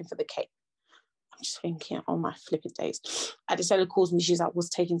still looking for the cake. I'm just thinking, oh my flipping days. Adesola calls me, she's like, what's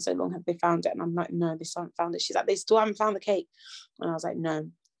taking so long? Have they found it? And I'm like, no, they still haven't found it. She's like, they still haven't found the cake. And I was like, no.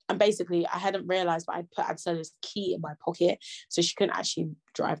 And basically, I hadn't realised, but I'd put Adesola's key in my pocket, so she couldn't actually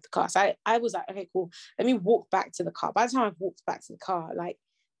drive the car. So I was like, okay, cool. Let me walk back to the car. By the time I walked back to the car, like,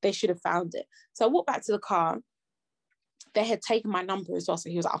 they should have found it. So I walked back to the car, they had taken my number as well. So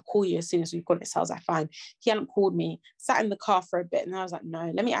he was like, I'll call you as soon as we've got it. So I was like, fine. He hadn't called me, sat in the car for a bit. And I was like,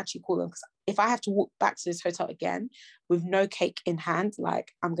 no, let me actually call them. Because if I have to walk back to this hotel again with no cake in hand,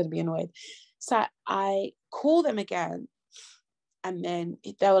 like, I'm going to be annoyed. So I call them again. And then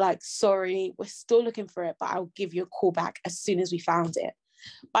they were like, sorry, we're still looking for it, but I'll give you a call back as soon as we found it.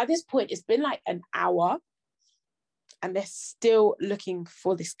 By this point, it's been like an hour and they're still looking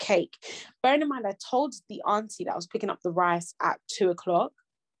for this cake. Bearing in mind, I told the auntie that I was picking up the rice at 2:00.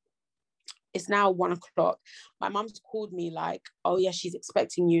 It's now 1:00. My mum's called me like, oh yeah, she's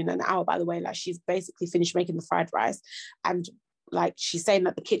expecting you in an hour, by the way. Like, she's basically finished making the fried rice. And like, she's saying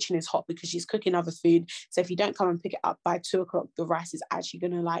that the kitchen is hot because she's cooking other food. So if you don't come and pick it up by 2:00, the rice is actually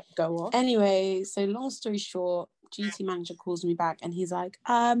going to like go off. Anyway, so long story short, duty manager calls me back and he's like,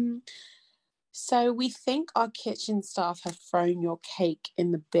 so we think our kitchen staff have thrown your cake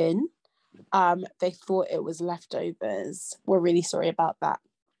in the bin. They thought it was leftovers. We're really sorry about that.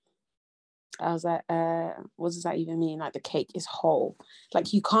 I was like, what does that even mean? Like, the cake is whole.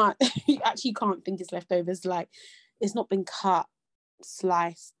 Like, you actually can't think it's leftovers. Like, it's not been cut,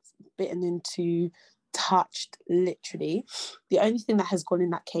 sliced, bitten into, touched, literally. The only thing that has gone in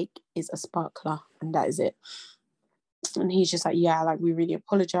that cake is a sparkler, and that is it. And he's just like, yeah, like, we really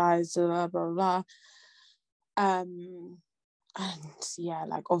apologize, blah, blah, blah. And yeah,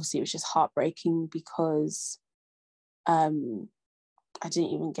 like, obviously it was just heartbreaking because I didn't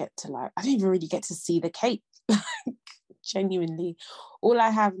even really get to see the cake. Like, genuinely, all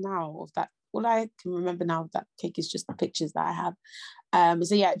I can remember now of that cake is just the pictures that I have.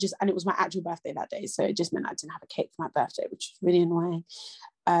 So yeah, and it was my actual birthday that day, so it just meant I didn't have a cake for my birthday, which was really annoying.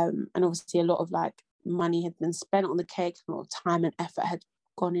 And obviously a lot of like money had been spent on the cake, a lot of time and effort had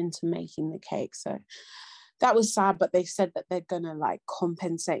gone into making the cake, so that was sad. But they said that they're gonna like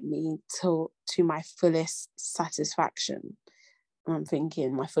compensate me to my fullest satisfaction. And I'm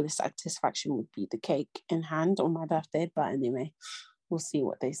thinking my fullest satisfaction would be the cake in hand on my birthday, but anyway, we'll see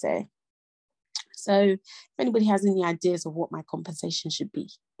what they say. So if anybody has any ideas of what my compensation should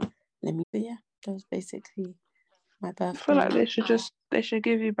be, let me. But yeah, that was basically my birthday. I feel like they should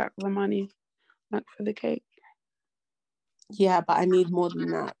give you back the money, like, for the cake. Yeah, but I need more than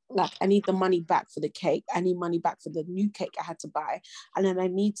that. Like, I need the money back for the cake. I need money back for the new cake I had to buy. And then I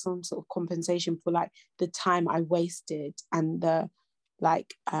need some sort of compensation for like the time I wasted and the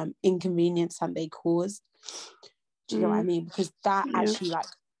like inconvenience that they caused. Do you know what I mean? Because that actually, like,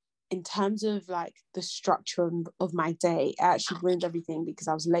 in terms of like the structure of my day, it actually ruined everything because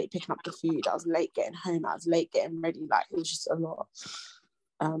I was late picking up the food. I was late getting home. I was late getting ready. Like, it was just a lot.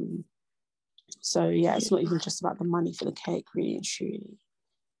 So yeah, it's not even just about the money for the cake, really and truly.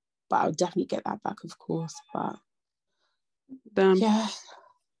 But I'll definitely get that back, of course. But yeah,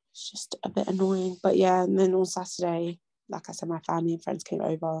 it's just a bit annoying. But yeah, and then on Saturday, like I said, my family and friends came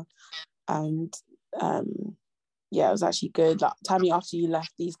over, and yeah, it was actually good. Like, Tammy, after you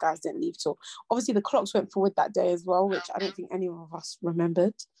left, these guys didn't leave till obviously the clocks went forward that day as well, which I don't think any of us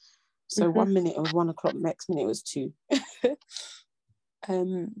remembered. So 1 minute it was 1:00, next minute it was 2.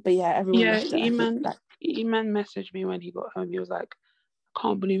 But yeah, everyone left it. Eman messaged me when he got home. He was like, I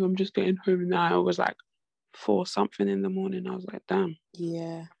can't believe I'm just getting home now. It was like 4 something in the morning. I was like, damn.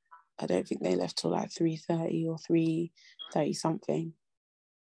 Yeah, I don't think they left till like 3:30 or 3:30 something.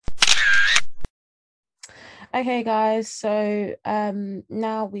 Okay, guys, so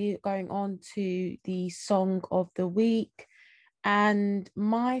now we're going on to the song of the week. And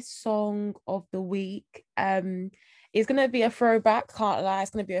my song of the week is going to be a throwback. Can't lie,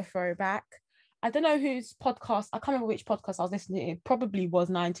 it's going to be a throwback. I don't know whose podcast, I can't remember which podcast I was listening to. It probably was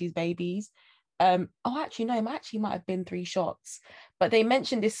 90s Babies. Actually, no, it might have been 3 Shots. But they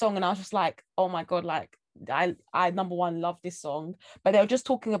mentioned this song and I was just like, oh my God, like, I number one love this song. But they were just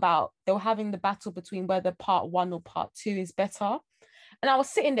talking about, they were having the battle between whether part 1 or part 2 is better. And I was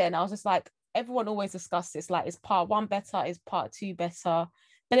sitting there and I was just like, everyone always discuss this, like, is part 1 better, is part 2 better?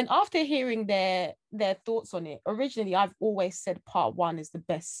 But then after hearing their thoughts on it, originally I've always said part 1 is the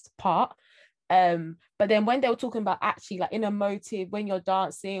best part. But then when they were talking about actually like in a motive, when you're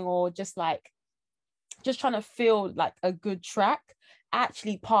dancing or just trying to feel like a good track,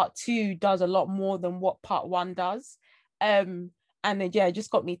 actually part 2 does a lot more than what part 1 does. And then yeah, it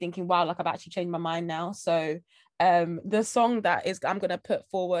just got me thinking, wow, like I've actually changed my mind now. So the song that I'm gonna put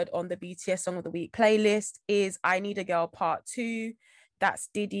forward on the BTS Song of the Week playlist is I Need a Girl Part 2. That's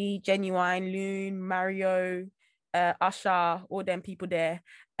Diddy, Genuine, Loon, Mario, Usher, all them people there.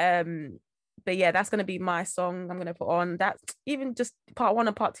 but yeah, that's gonna be my song I'm gonna put on. That even just part 1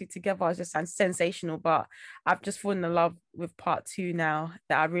 and part 2 together is just sounds sensational. But I've just fallen in love with part 2 now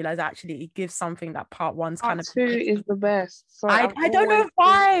that I realize actually it gives something that part 1's kind Part of. 2 is the best. Sorry, I don't know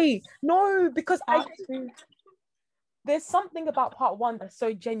why. No, because part 2. There's something about part 1 that's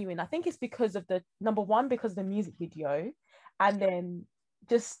so genuine. I think it's because of the number one, because of the music video, and then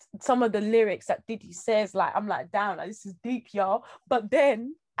just some of the lyrics that Diddy says. Like, I'm like, damn, like, this is deep, y'all. But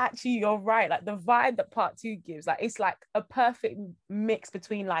then actually, you're right. Like, the vibe that part 2 gives, like, it's like a perfect mix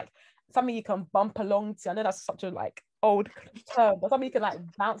between like something you can bump along to. I know that's such a like old term, but something you can like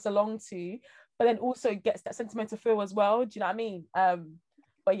bounce along to, but then also gets that sentimental feel as well. Do you know what I mean?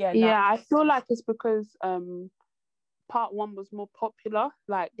 But yeah, no. Yeah, I feel like it's because part 1 was more popular.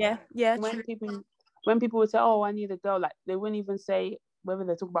 Like, yeah, when true. people would say, "Oh, I need a girl," like they wouldn't even say whether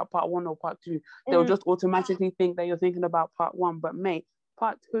they talk about part 1 or part 2. They'll just automatically think that you're thinking about part 1. But mate,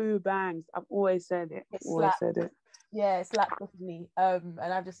 part 2 bangs. I've always said it. Yeah, it slapped with me. And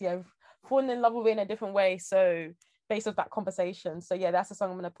I've just fallen in love with it in a different way. So based off that conversation. So yeah, that's the song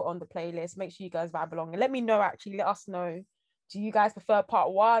I'm gonna put on the playlist. Make sure you guys vibe along and let me know. Actually, let us know. Do you guys prefer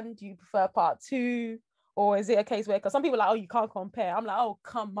part 1? Do you prefer part 2? Or is it a case where, because some people are like, oh, you can't compare. I'm like, oh,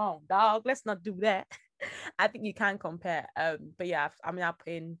 come on, dog. Let's not do that. I think you can compare. But yeah, I'm now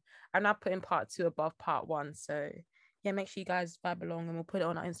putting part 2 above part 1. So yeah, make sure you guys vibe along, and we'll put it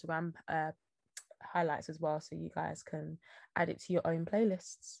on our Instagram highlights as well, so you guys can add it to your own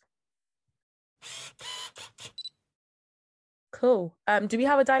playlists. Cool. Do we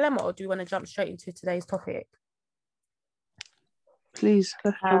have a dilemma, or do we want to jump straight into today's topic? Please,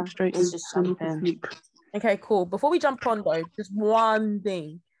 let's jump straight into sleep. Okay, cool. Before we jump on though, just one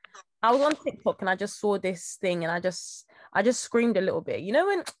thing. I was on TikTok and I just saw this thing, and I just screamed a little bit. You know,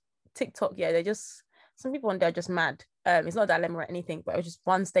 when TikTok, yeah, some people on there are just mad. It's not a dilemma or anything, but it was just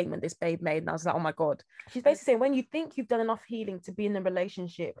one statement this babe made, and I was like, oh my God. She's basically saying, when you think you've done enough healing to be in a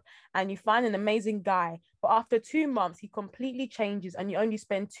relationship and you find an amazing guy, but after 2 months he completely changes, and you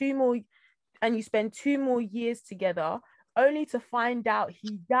spend 2 more years together, only to find out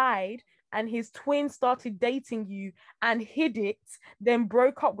he died and his twin started dating you and hid it, then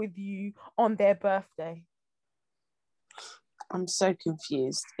broke up with you on their birthday. I'm so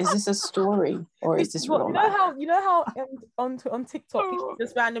confused. Is this a story or is this real life? You know how on TikTok people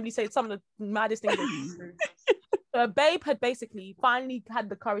just randomly say some of the maddest things. So babe had basically finally had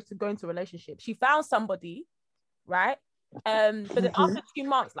the courage to go into a relationship. She found somebody, right? But then after 2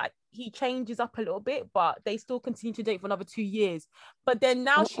 months, like, he changes up a little bit, but they still continue to date for another 2 years. But then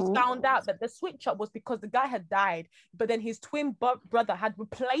now she's found out that the switch up was because the guy had died, but then his twin brother had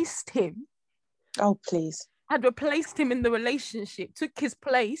replaced him. Oh, please. Had replaced him in the relationship, took his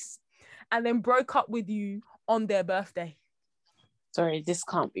place, and then broke up with you on their birthday. Sorry, this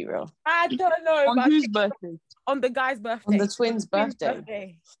can't be real. I don't know. On whose birthday? On the guy's birthday. On the twins'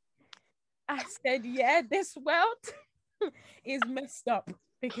 birthday. I said, yeah, this world is messed up,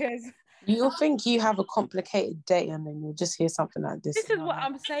 because you'll think you have a complicated day and then you'll just hear something like this. This is what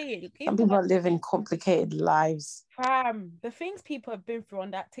I'm saying. Some people are living complicated lives. The things people have been through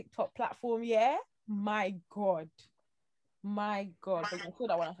on that TikTok platform, yeah, my God. But I thought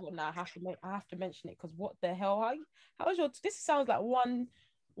that when I thought, now I have to mention it, because what the hell? How is your? This sounds like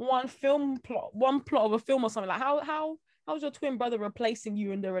one film plot, one plot of a film or something. Like, how's your twin brother replacing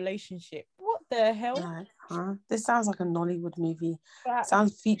you in the relationship? What the hell? This sounds like a Nollywood movie.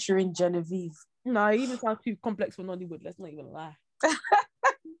 Sounds featuring Genevieve. No, it even sounds too complex for Nollywood. Let's not even lie.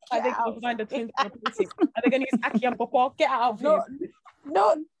 Are they going to find the twins to replace it? Are they going to use Aki and Papa? Get out of here.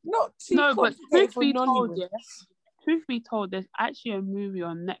 Not too. No, but truth be told, there's actually a movie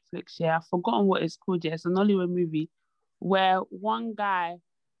on Netflix. Yeah, I've forgotten what it's called. Yeah, it's a Nollywood movie where one guy,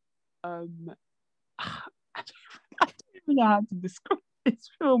 I don't even know how to describe this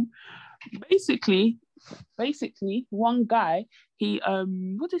film. Basically, one guy, he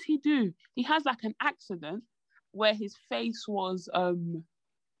what does he do? He has like an accident where his face was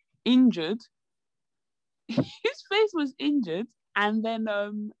injured. His face was injured, and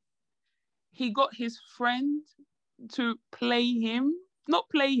then he got his friend to play him. Not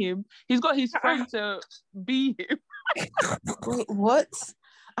play him. He's got his friend to be him. Wait, what?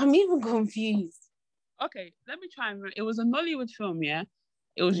 I'm even confused. Okay, let me try and remember. It was a Nollywood film, yeah?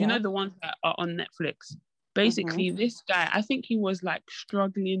 It was, you know, the ones that are on Netflix. Basically, this guy, I think he was like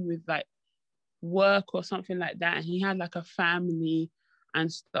struggling with like work or something like that. And he had like a family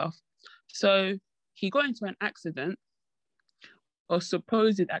and stuff. So he got into an accident, or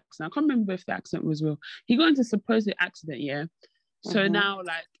supposed accident. I can't remember if the accident was real. He got into a supposed accident, yeah? So now,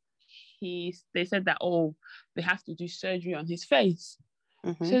 like, they said that, they have to do surgery on his face.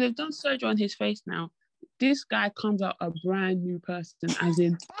 Mhm. So they've done surgery on his face now. This guy comes out a brand new person, as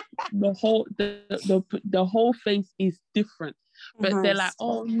in the whole face is different. But they're like, Nice.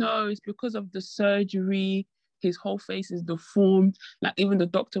 oh no, it's because of the surgery. His whole face is deformed. Like even the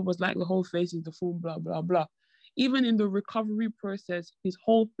doctor was like, the whole face is deformed, blah, blah, blah. Even in the recovery process, his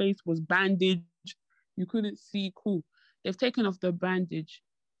whole face was bandaged. You couldn't see. Cool. They've taken off the bandage.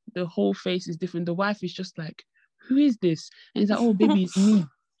 The whole face is different. The wife is just like, who is this? And he's like, oh, baby, it's me.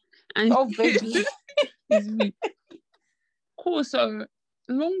 And Oh, baby. it's me. Cool. So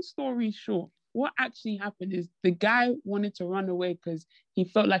long story short, what actually happened is the guy wanted to run away because he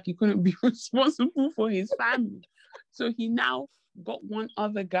felt like he couldn't be responsible for his family. So he now got one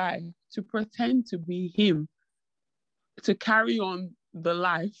other guy to pretend to be him to carry on the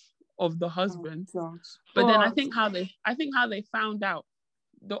life of the husband. Oh, but then I think how they found out,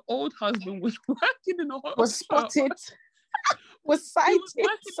 the old husband was working in a hotel. Was spotted. Was sighted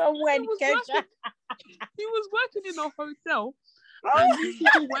somewhere in Kenya. He was working in a hotel. And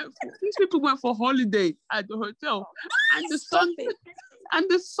these people went for holiday at the hotel. And the son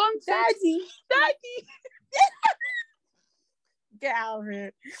said, Daddy. Get out of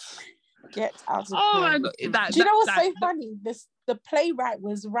here. Get out of here. Oh my God. Do you know what's so funny? The playwright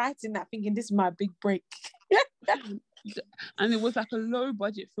was writing that thinking, this is my big break. And it was like a low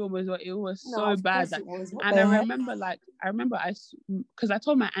budget film as well. It was so bad. And I remember because I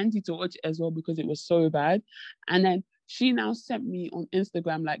told my auntie to watch it as well because it was so bad. And then she now sent me on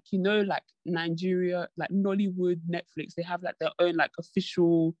Instagram, like, you know, like Nigeria, like Nollywood, Netflix, they have like their own like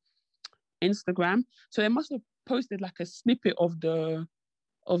official Instagram. So they must have posted like a snippet of the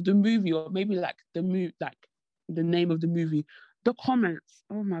movie, or maybe like the name of the movie. The comments,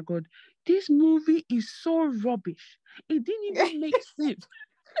 oh my God, this movie is so rubbish. It didn't even make sense.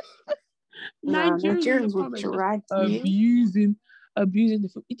 Nigerians would drag abusing the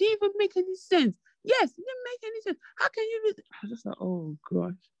film. It didn't even make any sense. Yes, it didn't make any sense. How can you be? I was just like, oh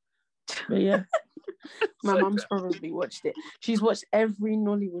gosh. But yeah. My mum's probably watched it. She's watched every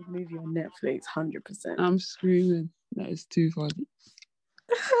Nollywood movie on Netflix, 100%. I'm screaming. That is too funny.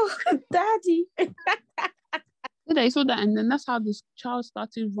 Daddy. Yeah, I saw that, and then that's how this child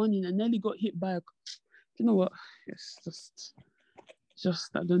started running and nearly got hit by a... You know what? It's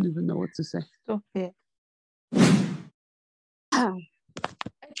just I don't even know what to say. Stop it.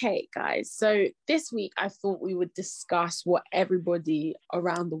 Okay, guys. So this week I thought we would discuss what everybody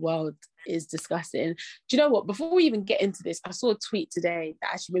around the world is discussing. Do you know what? Before we even get into this, I saw a tweet today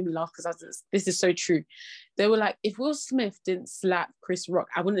that actually made me laugh because this is so true. They were like, if Will Smith didn't slap Chris Rock,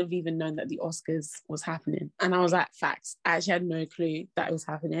 I wouldn't have even known that the Oscars was happening. And I was like, facts. I actually had no clue that it was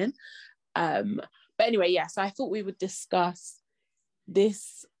happening. But anyway, yeah. So I thought we would discuss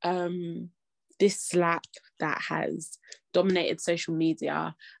this slap that has dominated social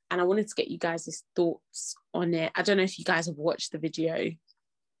media, and I wanted to get you guys' thoughts on it. I don't know if you guys have watched the video.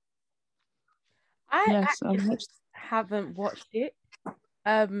 I haven't watched it.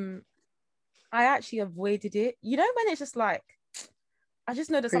 I actually avoided it. You know when it's just like, I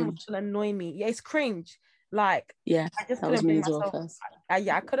just know that someone will annoy me. Yeah, it's cringe. Like, yeah, I just couldn't bring myself.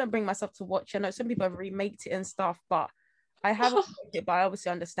 I couldn't bring myself to watch it. I know some people have remaked it and stuff, but I haven't watched it, but I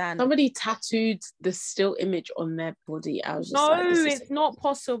obviously understand. Somebody tattooed the still image on their body. I was just no, it's not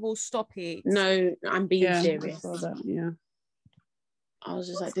possible. Stop it. No, I'm being serious. I saw that, yeah. I was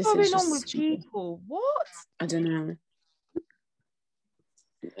just What's like, this going is just on with people? What? I don't know.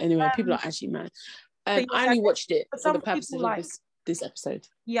 Anyway, people are actually mad. I only watched it for the purposes of this episode.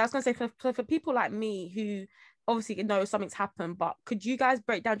 Yeah, I was gonna say for people like me who obviously know something's happened, but could you guys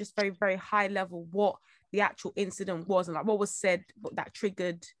break down just very, very high level what the actual incident was and like what was said that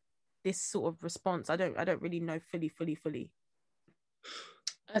triggered this sort of response? I don't really know fully.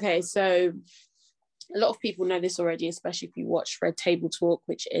 Okay, so a lot of people know this already, especially if you watch Red Table Talk,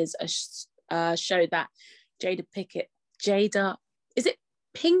 which is a show that Jada, is it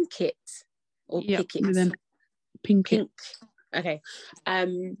Pinkett or Pickett? Pink. Okay.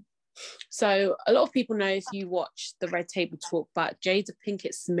 So a lot of people know if you watch the Red Table Talk, but Jada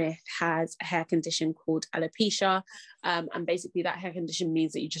Pinkett Smith has a hair condition called alopecia, and basically that hair condition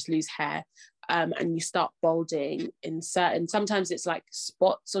means that you just lose hair, and you start balding in sometimes it's like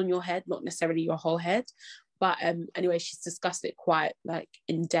spots on your head, not necessarily your whole head, but anyway, she's discussed it quite like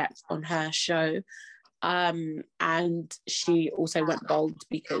in depth on her show. And she also went bald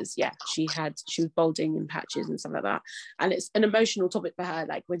because she was balding in patches and stuff like that, and it's an emotional topic for her.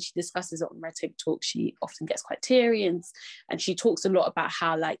 Like when she discusses it on Red Table Talk, she often gets quite teary, and she talks a lot about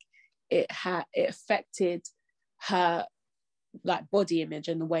how like it affected her like body image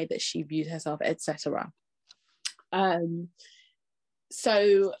and the way that she viewed herself, etc.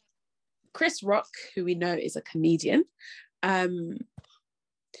 So Chris Rock, who we know is a comedian,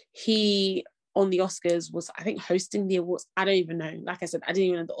 he on the Oscars was, I think, hosting the awards. I don't even know. Like I said, I didn't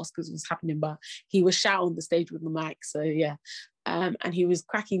even know the Oscars was happening, but he was shouting on the stage with the mic. So yeah. And he was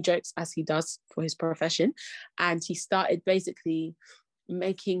cracking jokes as he does for his profession. And he started basically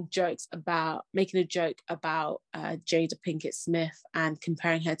making a joke about Jada Pinkett Smith and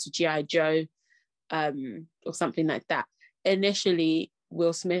comparing her to G.I. Joe, or something like that. Initially,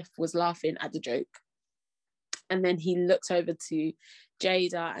 Will Smith was laughing at the joke. And then he looked over to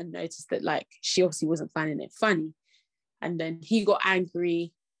Jada and noticed that, like, she obviously wasn't finding it funny. And then he got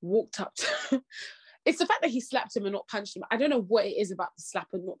angry, walked up to... It's the fact that he slapped him and not punched him. I don't know what it is about the slap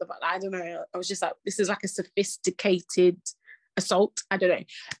and not the... I don't know. I was just like, this is like a sophisticated assault. I don't know.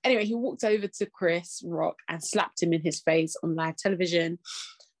 Anyway, he walked over to Chris Rock and slapped him in his face on live television.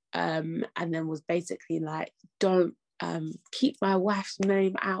 And then was basically like, don't keep my wife's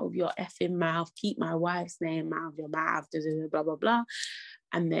name out of your effing mouth. Keep my wife's name out of your mouth. Blah, blah, blah.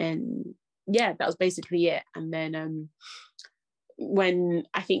 And then, yeah, that was basically it. And then when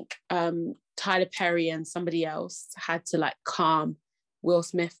I think Tyler Perry and somebody else had to like calm Will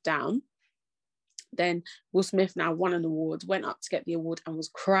Smith down, then Will Smith now won an award, went up to get the award and was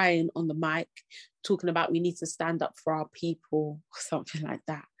crying on the mic, talking about we need to stand up for our people or something like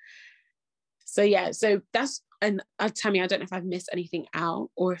that. So yeah, so that's, and Tammy, I don't know if I've missed anything out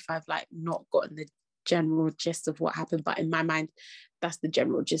or if I've like not gotten the general gist of what happened, but in my mind, that's the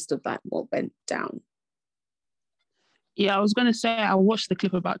general gist of that, what went down. Yeah, I was going to say I watched the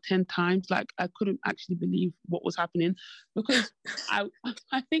clip about 10 times. Like, I couldn't actually believe what was happening because I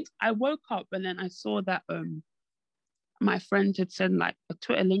think I woke up and then I saw that my friend had sent like a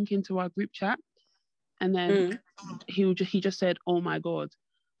Twitter link into our group chat, and then he just said, "Oh my God."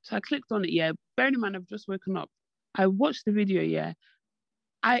 So I clicked on it, yeah. Bearing in mind, I've just woken up. I watched the video, yeah.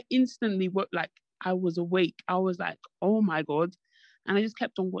 I instantly I was awake. I was like, oh my God. And I just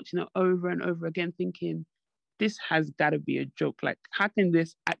kept on watching it over and over again, thinking, this has got to be a joke. Like, how can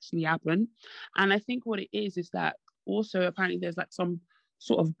this actually happen? And I think what it is that also apparently there's like some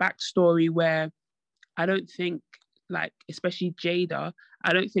sort of backstory where I don't think, like, especially Jada,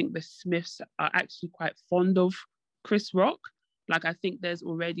 I don't think the Smiths are actually quite fond of Chris Rock. Like, I think there's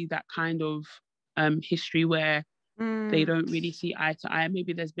already that kind of history where they don't really see eye to eye.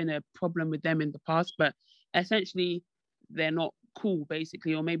 Maybe there's been a problem with them in the past, but essentially they're not cool,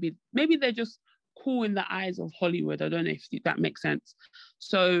 basically. Or maybe they're just cool in the eyes of Hollywood. I don't know if that makes sense.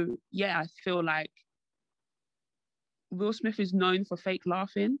 So yeah, I feel like Will Smith is known for fake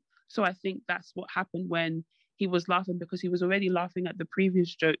laughing. So I think that's what happened when he was laughing, because he was already laughing at the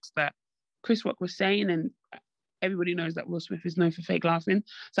previous jokes that Chris Rock was saying, and everybody knows that Will Smith is known for fake laughing.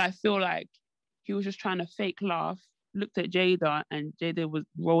 So I feel like he was just trying to fake laugh, looked at Jada, and Jada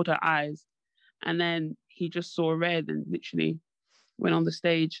rolled her eyes, and then he just saw red and literally went on the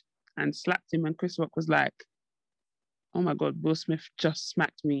stage and slapped him. And Chris Rock was like, "Oh my God, Will Smith just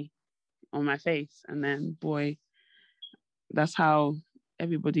smacked me on my face." And then, boy, that's how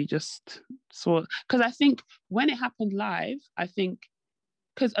everybody just saw. Because I think when it happened live,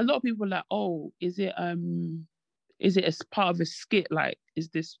 because a lot of people were like, "Oh, is it as part of a skit? Like, is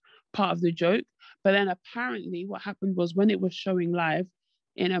this part of the joke?" But then apparently what happened was when it was showing live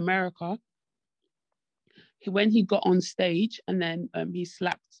in America, when he got on stage and then he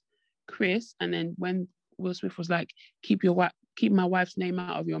slapped Chris, and then when Will Smith was like, keep my wife's name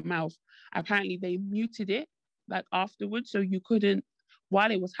out of your mouth, apparently they muted it like afterwards, so you couldn't,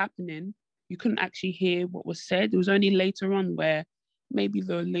 while it was happening, you couldn't actually hear what was said. It was only later on where maybe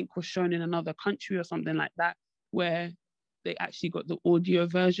the link was shown in another country or something like that, where they actually got the audio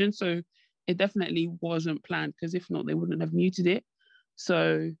version. So it definitely wasn't planned, because if not, they wouldn't have muted it.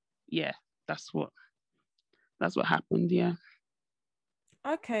 So yeah, that's what happened. Yeah.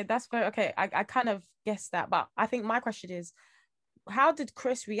 Okay, that's very okay. I kind of guessed that, but I think my question is, how did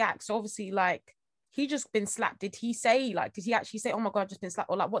Chris react? So obviously, like, he just been slapped. Did he actually say, "Oh my God, I've just been slapped,"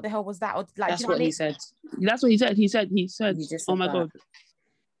 or like, what the hell was that? Or like, that's what he said. That's what he said. He said, "Oh my that. God,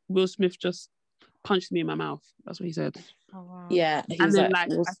 Will Smith just punched me in my mouth." That's what he said. Oh, wow. Yeah. And then I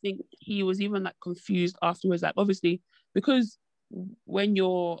think he was even like confused afterwards. Like, obviously, because when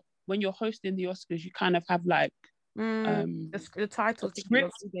you're hosting the Oscars, you kind of have like the title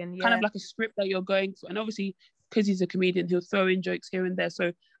script, kind of like a script that you're going for. And obviously, because he's a comedian, he'll throw in jokes here and there.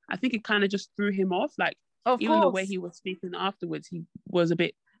 So I think it kind of just threw him off. Like, even the way he was speaking afterwards, he was a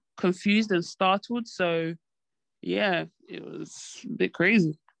bit confused and startled. So yeah, it was a bit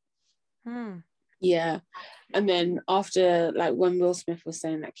crazy. Yeah. And then after, like, when Will Smith was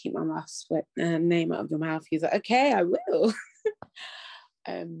saying that, keep my name out of your mouth, he's like, okay, I will.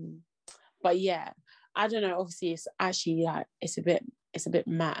 But yeah, I don't know. Obviously, it's actually like it's a bit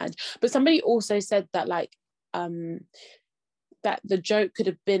mad. But somebody also said that like that the joke could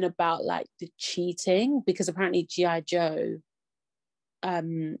have been about like the cheating, because apparently G.I. Joe,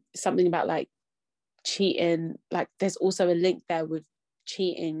 something about like cheating, like there's also a link there with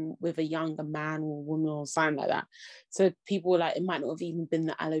cheating with a younger man or woman or something like that. So people were like, it might not have even been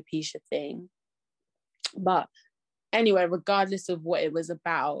the alopecia thing. But anyway, regardless of what it was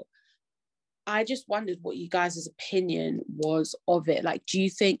about, I just wondered what you guys' opinion was of it. Like, do you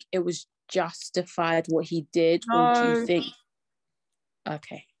think it was justified what he did? No. Or do you think...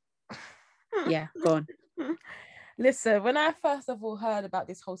 Okay. Yeah, go on. Listen, when I first of all heard about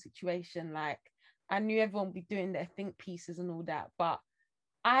this whole situation, like I knew everyone would be doing their think pieces and all that, but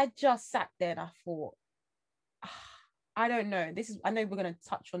I just sat there and I thought, I don't know. I know we're going to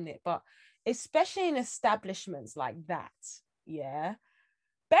touch on it, but especially in establishments like that, yeah.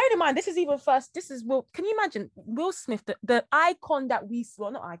 Bearing in mind, this is Will. Can you imagine Will Smith, the icon that we saw,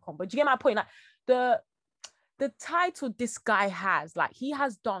 not icon, but do you get my point? Like the title this guy has, like he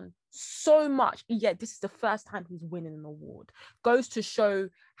has done so much, yet this is the first time he's winning an award. Goes to show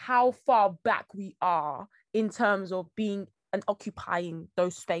how far back we are in terms of being and occupying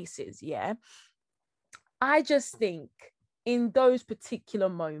those spaces. Yeah, I just think in those particular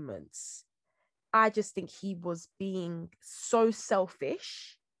moments, I just think he was being so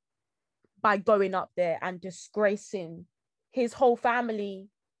selfish by going up there and disgracing his whole family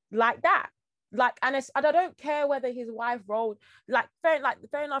like that. Like, and I don't care whether his wife rolled, fair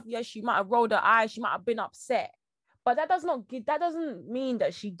enough, yes, she might have rolled her eyes, she might have been upset, but that doesn't mean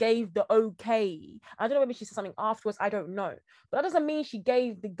that she gave the okay. I don't know, maybe she said something afterwards, I don't know, but that doesn't mean she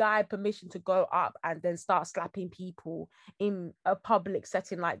gave the guy permission to go up and then start slapping people in a public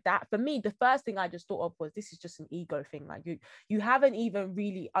setting like that. For me, the first thing I just thought of was, this is just an ego thing. Like you haven't even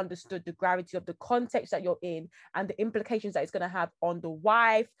really understood the gravity of the context that you're in and the implications that it's going to have on the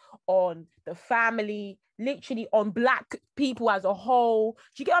wife, on the family, literally on Black people as a whole.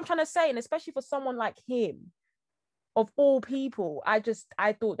 Do you get what I'm trying to say? And especially for someone like him, of all people, I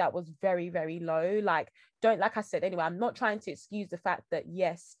thought that was very, very low. Like I said, anyway, I'm not trying to excuse the fact that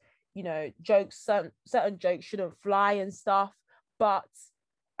yes, you know, certain jokes shouldn't fly and stuff, but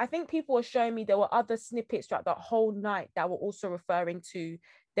I think people were showing me there were other snippets throughout the whole night that were also referring to,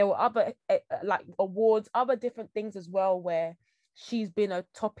 there were other like awards, other different things as well, where she's been a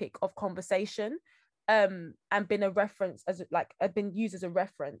topic of conversation, and been a reference been used as a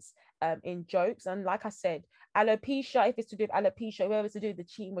reference in jokes. And like I said, alopecia, if it's to do with alopecia, whoever it's to do with the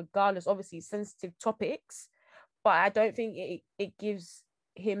cheating, regardless, obviously sensitive topics, but I don't think it gives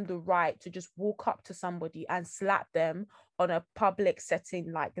him the right to just walk up to somebody and slap them on a public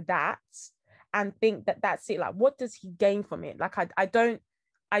setting like that and think that that's it. Like, what does he gain from it? Like, I don't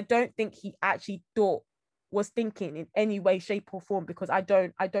think he actually was thinking in any way, shape or form, because I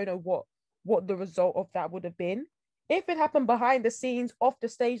don't know what the result of that would have been. If it happened behind the scenes, off the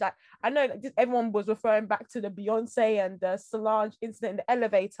stage, like I know everyone was referring back to the Beyonce and the Solange incident in the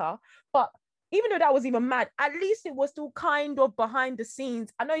elevator, but even though that was even mad, at least it was still kind of behind the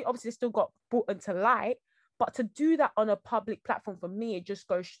scenes. I know obviously it still got brought into light, but to do that on a public platform, for me, it just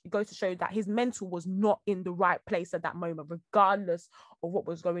goes to show that his mental was not in the right place at that moment, regardless of what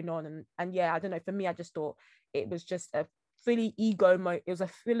was going on. And yeah, I don't know. For me, I just thought it was just a fully it was a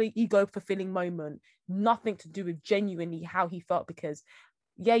fully ego fulfilling moment, nothing to do with genuinely how he felt. Because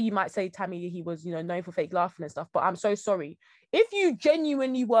yeah, you might say, Tammy, he was, you know, known for fake laughing and stuff, but I'm so sorry. If you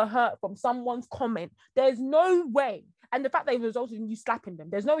genuinely were hurt from someone's comment, there's no way. And the fact that it resulted in you slapping them,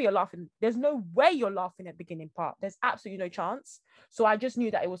 there's no way you're laughing. There's no way you're laughing at the beginning part. There's absolutely no chance. So I just knew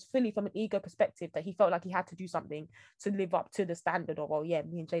that it was fully from an ego perspective, that he felt like he had to do something to live up to the standard of, oh yeah,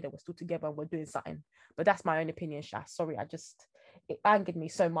 me and Jada were still together and we're doing something. But that's my own opinion, Shah. Sorry, it angered me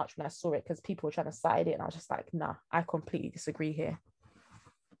so much when I saw it because people were trying to side it, and I was just like, nah, I completely disagree here.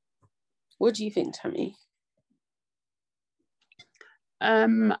 What do you think, Tammy?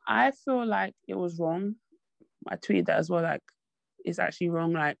 I feel like it was wrong. I tweeted that as well. Like, it's actually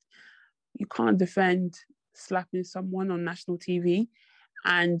wrong. Like, you can't defend slapping someone on national TV.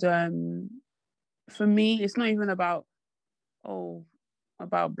 And for me, it's not even about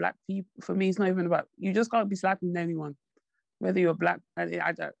Black people. For me, it's not even about, you just can't be slapping anyone, whether you're Black. I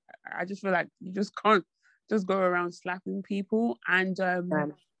just feel like you just can't just go around slapping people. And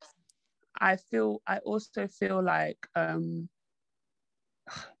I also feel like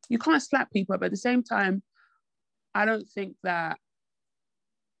you can't slap people, but at the same time, I don't think that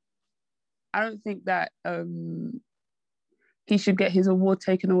he should get his award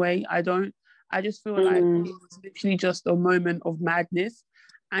taken away. I don't. I just feel like it's literally just a moment of madness,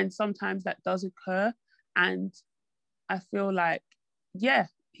 and sometimes that does occur. And I feel like, yeah,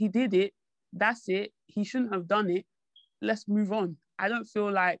 he did it. That's it. He shouldn't have done it. Let's move on. I don't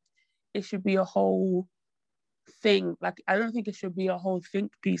feel like it should be a whole thing. Like, I don't think it should be a whole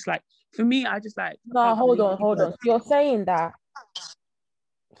think piece. Like, for me, I just like, No, hold on. So you're saying that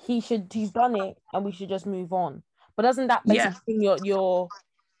he's done it and we should just move on. But doesn't that basically mean you're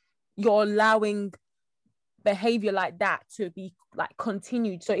allowing behavior like that to be like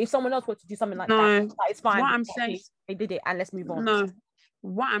continued? So if someone else were to do something like that, it's fine. What I'm saying, they did it and let's move on. No,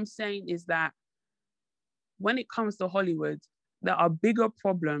 what I'm saying is that when it comes to Hollywood, there are bigger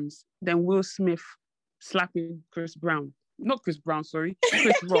problems than Will Smith slapping Chris Brown. Not Chris Brown, sorry.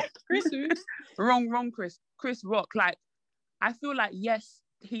 Chris Rock. wrong, Chris. Chris Rock. Like, I feel like, yes,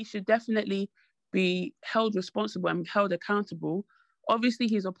 he should definitely be held responsible and held accountable. Obviously,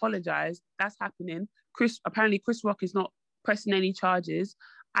 he's apologized. That's happening. Apparently Chris Rock is not pressing any charges.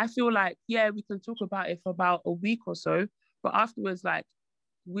 I feel like, yeah, we can talk about it for about a week or so, but afterwards, like,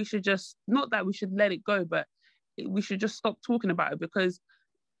 we should just, not that we should let it go, but we should just stop talking about it, because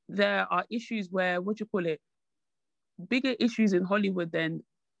there are issues where, bigger issues in Hollywood than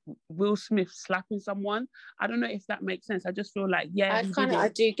Will Smith slapping someone. I don't know if that makes sense. I just feel like, yeah, I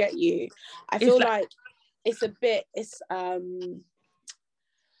do get you. I feel like it's a bit,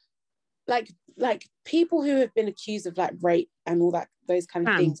 like people who have been accused of like rape and all that, those kind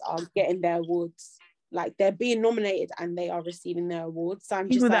of things are getting their awards. Like, they're being nominated and they are receiving their awards. So I'm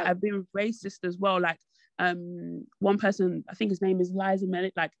people just that have been racist as well. Like, one person, I think his name is Liza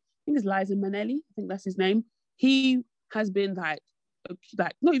Minnelli. I think that's his name. He has been like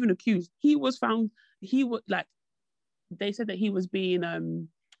not even accused. He was found. They said that he was being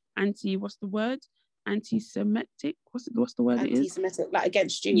anti-Semitic. What's the word? Anti-Semitic, like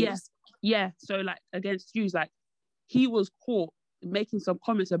against Jews. Yeah. So like against Jews, like he was caught making some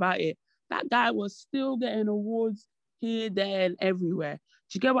comments about it. That guy was still getting awards here, there, and everywhere.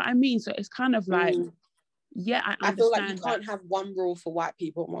 Do you get what I mean? So it's kind of like, yeah, I feel like you can't have one rule for white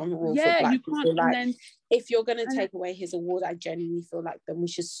people, one rule for black people. Like, if you're going to take away his award, I genuinely feel like then we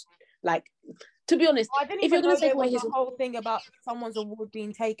should, like, to be honest, if you're going to take away his whole thing about someone's award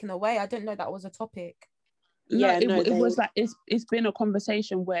being taken away, I didn't know that was a topic. It was like, it's been a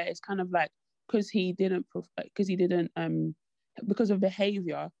conversation where it's kind of like, because of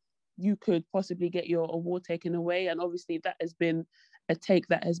behavior, you could possibly get your award taken away. And obviously that has been a take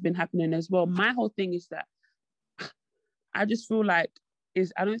that has been happening as well. My whole thing is that I just feel like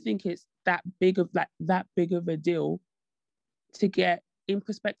I don't think it's that big of a deal to get in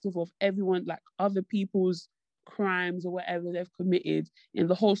perspective of everyone, like other people's crimes or whatever they've committed in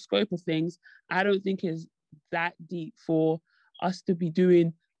the whole scope of things. I don't think it's that deep for us to be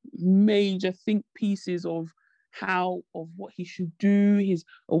doing major think pieces of what he should do, his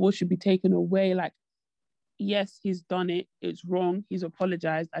award should be taken away. Like, yes, he's done it, it's wrong, he's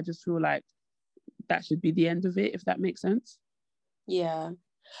apologized. I just feel like that should be the end of it, if that makes sense. Yeah.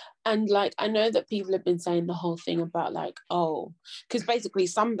 And like, I know that people have been saying the whole thing about like, because basically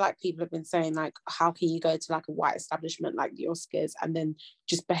some black people have been saying like, how can you go to like a white establishment like the Oscars and then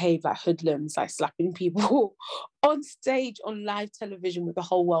just behave like hoodlums, like slapping people on stage on live television with the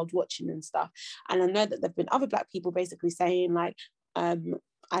whole world watching and stuff. And I know that there've been other black people basically saying like,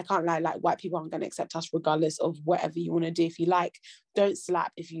 I can't lie, like white people aren't going to accept us regardless of whatever you want to do. If you like, don't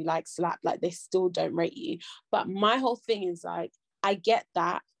slap. If you like, slap. Like, they still don't rate you. But my whole thing is like, I get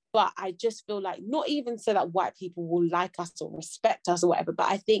that, but I just feel like, not even so that white people will like us or respect us or whatever, but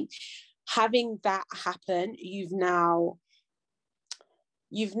I think having that happen, you've now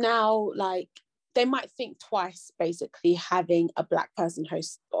like, they might think twice basically having a black person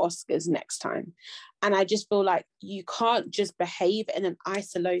host the Oscars next time. And I just feel like you can't just behave in an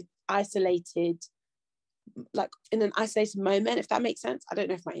isolated moment, if that makes sense. I don't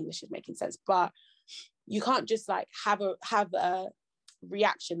know if my English is making sense, but you can't just like have a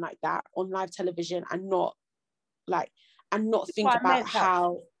reaction like that on live television and not think about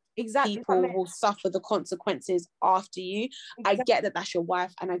how people will suffer the consequences after you. I get that that's your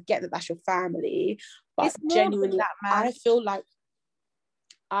wife and I get that that's your family, but genuinely I feel like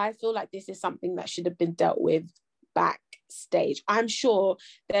this is something that should have been dealt with backstage. I'm sure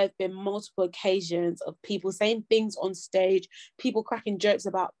there have been multiple occasions of people saying things on stage, people cracking jokes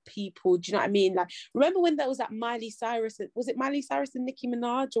about people. Do you know what I mean? Like, remember when there was that Miley Cyrus, was it Miley Cyrus and Nicki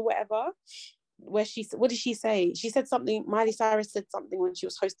Minaj or whatever, where what did she say? She said something, Miley Cyrus said something when she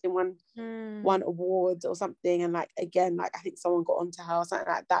was hosting one award or something, and like, again, like, I think someone got onto her or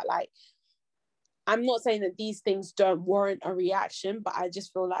something like that. Like, I'm not saying that these things don't warrant a reaction, but I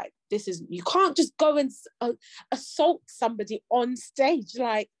just feel like you can't just go and assault somebody on stage,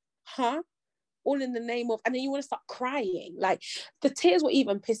 like, huh? All in the name of, and then you want to start crying. Like, the tears were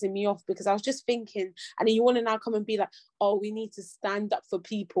even pissing me off, because I was just thinking, and then you want to now come and be like, oh, we need to stand up for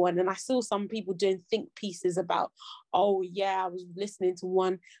people. And then I saw some people doing think pieces about, oh yeah, I was listening to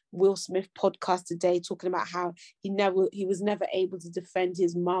one Will Smith podcast today talking about how he was never able to defend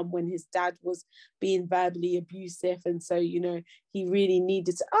his mum when his dad was being verbally abusive, and so, you know, he really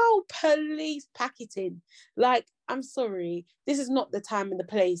needed to, oh, police, pack it in. Like, I'm sorry, this is not the time and the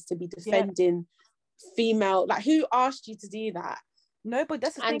place to be defending female. Like, who asked you to do that? No, but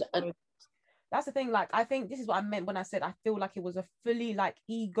that's the thing. That's the thing. Like, I think this is what I meant when I said I feel like it was a fully like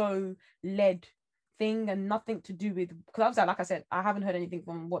ego-led thing and nothing to do with, because obviously, like I said, I haven't heard anything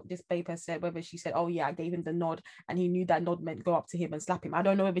from what this babe has said, whether she said, oh yeah, I gave him the nod and he knew that nod meant go up to him and slap him. I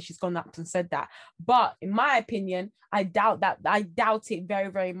don't know whether she's gone up and said that, but in my opinion, I doubt it very,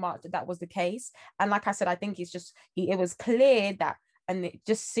 very much that was the case. And like I said, I think it's just it was clear that, and it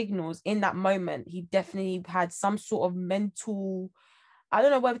just signals in that moment he definitely had some sort of mental, I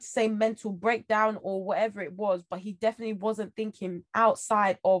don't know whether to say mental breakdown or whatever it was, but he definitely wasn't thinking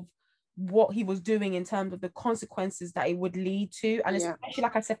outside of what he was doing in terms of the consequences that it would lead to. And especially,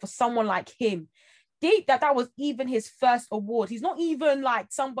 like I said, for someone like him, that was even his first award. He's not even like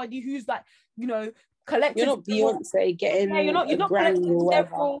somebody who's like, you know, collected. You're not Beyonce getting you're not Grammy or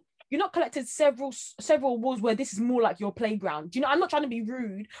whatever. You're not collected several awards where this is more like your playground. Do you know, I'm not trying to be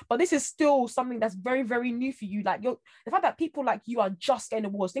rude, but this is still something that's very, very new for you. Like, the fact that people like you are just getting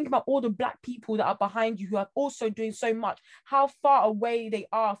awards. Think about all the Black people that are behind you who are also doing so much, how far away they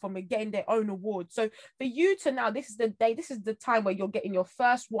are from getting their own awards. So for you to now, this is the time where you're getting your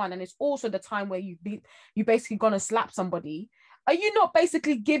first one, and it's also the time where you basically gonna slap somebody. Are you not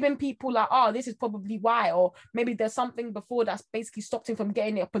basically giving people like, oh, this is probably why, or maybe there's something before that's basically stopped him from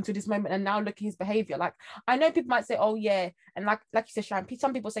getting it up until this moment, and now look at his behavior? Like, I know people might say, oh yeah, and like you said, Sharon,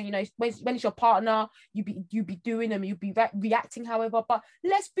 some people say, you know, when it's your partner, you be doing them, you be reacting, however. But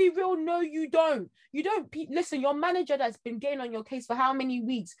let's be real, no, you don't. Listen, your manager that's been getting on your case for how many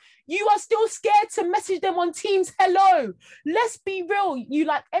weeks, you are still scared to message them on Teams. Hello, let's be real. You,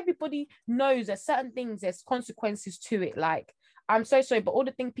 like, everybody knows there's certain things, there's consequences to it. Like, I'm so sorry, but all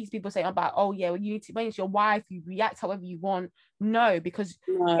the things people say about, oh yeah, well, you need to, when it's your wife, you react however you want. No, because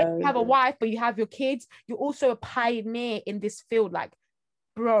you have a wife, but you have your kids. You're also a pioneer in this field. Like,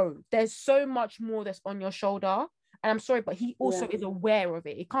 bro, there's so much more that's on your shoulder. And I'm sorry, but he also is aware of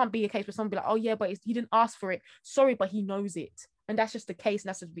it. It can't be a case where someone be like, oh yeah, but he didn't ask for it. Sorry, but he knows it. And that's just the case, and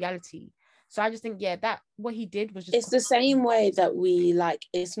that's just reality. So I just think, that what he did was just... It's the same way that we, like,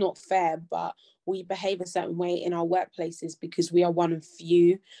 it's not fair, but we behave a certain way in our workplaces because we are one of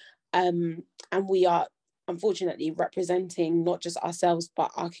few. And we are, unfortunately, representing not just ourselves, but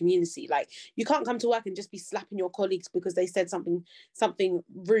our community. Like, you can't come to work and just be slapping your colleagues because they said something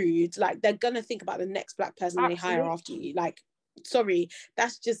rude. Like, they're going to think about the next Black person they hire after you. Like, sorry,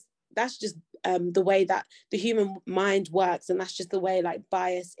 that's just the way that the human mind works, and that's just the way, like,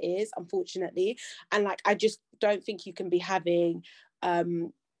 bias is, unfortunately. And, like, I just don't think you can be having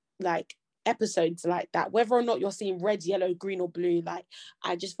like episodes like that, whether or not you're seeing red, yellow, green or blue. Like,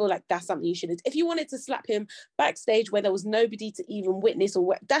 I just feel like that's something you should have. If you wanted to slap him backstage where there was nobody to even witness,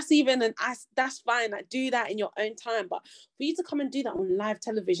 or that's fine, like, do that in your own time. But for you to come and do that on live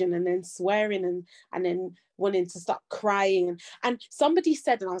television and then swearing and then wanting to start crying, and somebody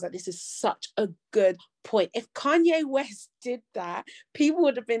said, and I was like, this is such a good point, if Kanye West did that, people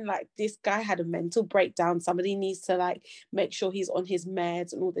would have been like, this guy had a mental breakdown, somebody needs to, like, make sure he's on his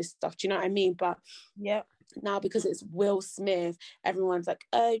meds and all this stuff. Do you know what I mean? But now, because it's Will Smith, everyone's like,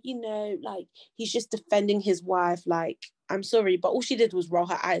 oh, you know, like, he's just defending his wife. Like, I'm sorry, but all she did was roll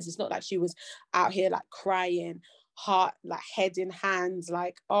her eyes. It's not like she was out here, like, crying, heart, like, head in hands,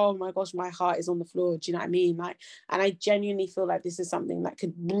 like, oh my gosh, my heart is on the floor. Do you know what I mean? Like, and I genuinely feel like this is something that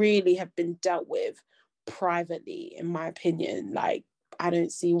could really have been dealt with privately, in my opinion. Like, I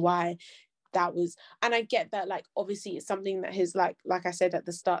don't see why that was, and I get that, like, obviously it's something that his, like I said at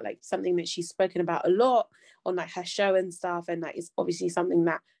the start, like, something that she's spoken about a lot on, like, her show and stuff, and that is obviously something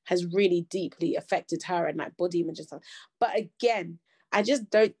that has really deeply affected her and, like, body image and stuff. But again, I just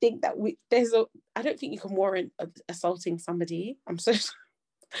don't think that I don't think you can warrant assaulting somebody. I'm so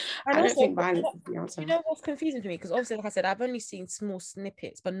I don't think violence is the answer. You know what's confusing to me? Because obviously, like I said, I've only seen small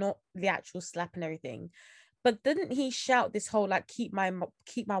snippets, but not the actual slap and everything. But didn't he shout this whole, like, keep my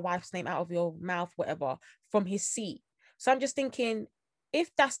wife's name out of your mouth, whatever, from his seat? So I'm just thinking, if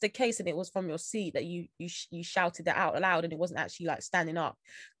that's the case and it was from your seat that you shouted that out loud and it wasn't actually like standing up,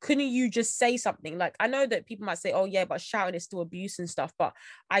 couldn't you just say something? Like, I know that people might say, oh yeah, but shouting is still abuse and stuff, but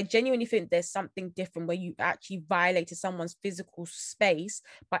I genuinely think there's something different where you actually violated someone's physical space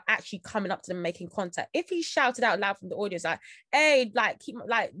by actually coming up to them, making contact. If he shouted out loud from the audience like, hey, like, keep,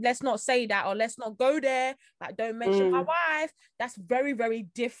 like, let's not say that, or let's not go there, like, don't mention my wife, that's very, very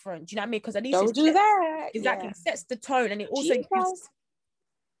different. Do you know what I mean? Because at least don't do that. Exactly, sets the tone, and it also gives...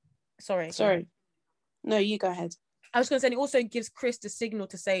 Sorry. No, you go ahead. I was going to say, it also gives Chris the signal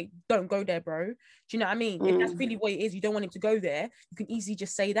to say, don't go there, bro. Do you know what I mean? If that's really what it is, you don't want him to go there, you can easily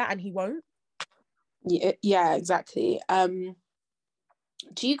just say that and he won't. Yeah, exactly. Do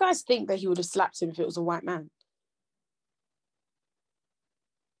you guys think that he would have slapped him if it was a white man?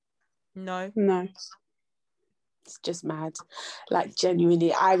 No. It's just mad. Like,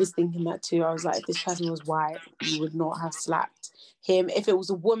 genuinely, I was thinking that too. I was like, if this person was white, you would not have slapped him. If it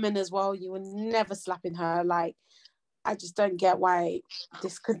was a woman as well, you were never slapping her. Like, I just don't get why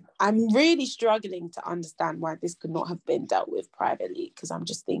this could... I'm really struggling to understand why this could not have been dealt with privately, because I'm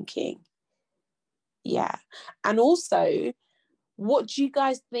just thinking, yeah. And also, what do you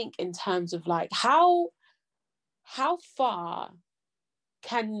guys think in terms of like how far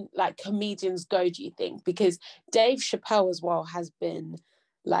can like comedians go, do you think? Because Dave Chappelle as well has been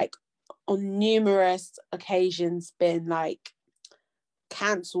like on numerous occasions been like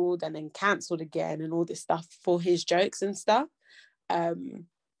cancelled and then cancelled again and all this stuff for his jokes and stuff. And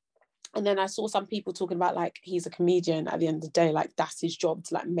then I saw some people talking about like he's a comedian at the end of the day, like that's his job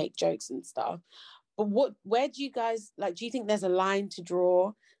to like make jokes and stuff. But where do you guys like, do you think there's a line to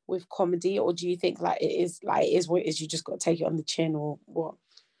draw with comedy, or do you think like it is what it is, you just got to take it on the chin, or what?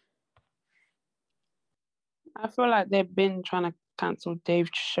 I feel like they've been trying to cancel Dave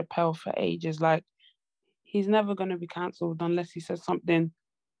Chappelle for ages. Like, he's never going to be cancelled unless he says something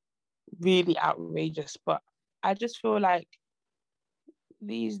really outrageous. But I just feel like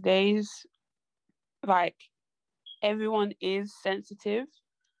these days, like, everyone is sensitive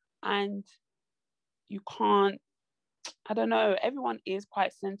and you can't... I don't know, everyone is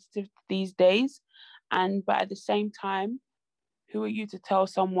quite sensitive these days, but at the same time, who are you to tell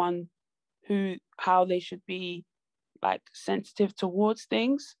someone how they should be like sensitive towards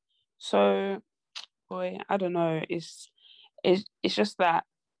things? So, boy, I don't know. It's just that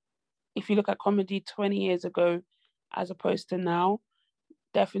if you look at comedy 20 years ago as opposed to now,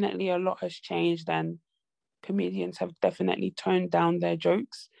 definitely a lot has changed, and comedians have definitely toned down their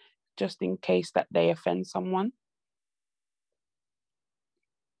jokes just in case that they offend someone.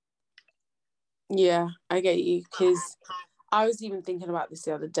 Yeah, I get you, because I was even thinking about this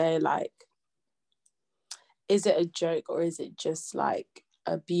the other day, like, is it a joke or is it just like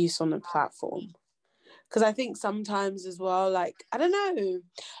abuse on a platform? Because I think sometimes as well, like, I don't know,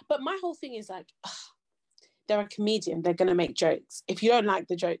 but my whole thing is like, they're a comedian, they're going to make jokes. If you don't like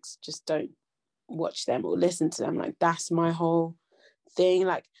the jokes, just don't watch them or listen to them. Like, that's my whole thing.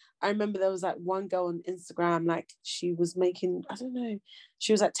 Like, I remember there was like one girl on Instagram, like she was making, I don't know,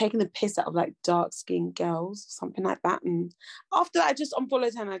 she was like taking the piss out of like dark skinned girls, something like that. And after that, I just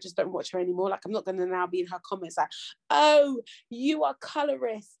unfollowed her and I just don't watch her anymore. Like, I'm not going to now be in her comments like, oh, you are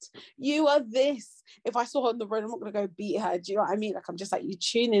colorist, you are this. If I saw her on the road, I'm not going to go beat her. Do you know what I mean? Like, I'm just like, you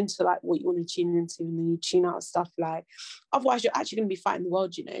tune into like what you want to tune into, and then you tune out stuff like, otherwise you're actually going to be fighting the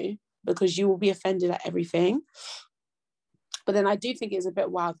world, you know, because you will be offended at everything. But then I do think it's a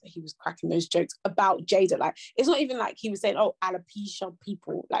bit wild that he was cracking those jokes about Jada. Like, it's not even like he was saying, oh, alopecia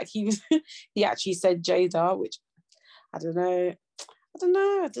people. Like, he actually said Jada, which I don't know.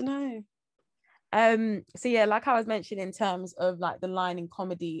 So yeah, like I was mentioning in terms of like the line in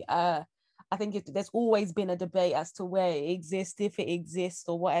comedy, I think there's always been a debate as to where it exists, if it exists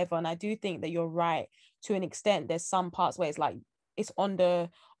or whatever. And I do think that you're right to an extent. There's some parts where it's like, it's on the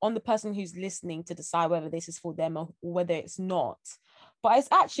person who's listening to decide whether this is for them or whether it's not. But it's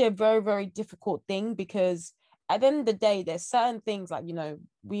actually a very, very difficult thing, because at the end of the day, there's certain things like, you know,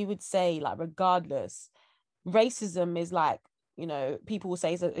 we would say like, regardless, racism is like, you know, people will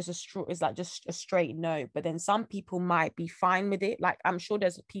say it's like just a straight no, but then some people might be fine with it. Like, I'm sure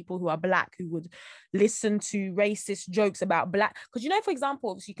there's people who are black who would listen to racist jokes about black, because, you know, for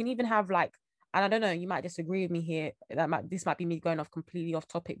example, so you can even have like, and I don't know, you might disagree with me here, this might be me going off completely off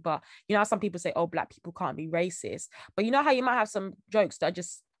topic, but you know, some people say, oh, black people can't be racist, but you know how you might have some jokes that are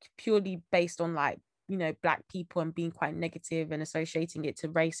just purely based on like, you know, black people and being quite negative and associating it to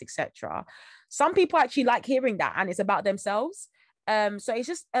race, etc. Some people actually like hearing that, and it's about themselves. So it's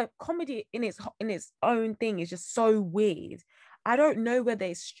just a comedy in its own thing is just so weird. I don't know whether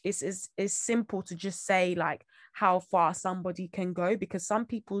it's simple to just say like how far somebody can go, because some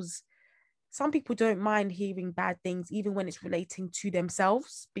people don't mind hearing bad things even when it's relating to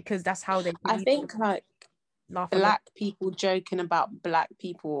themselves, because that's how they I think like laugh about. Black people joking about Black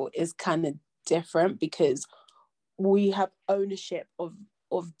people is kind of different because we have ownership of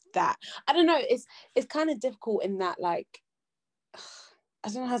that. I don't know, it's kind of difficult in that, like, I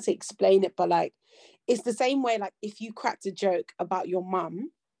don't know how to explain it, but like it's the same way, like if you cracked a joke about your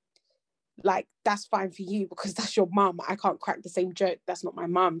mum, like that's fine for you because that's your mum. I can't crack the same joke, that's not my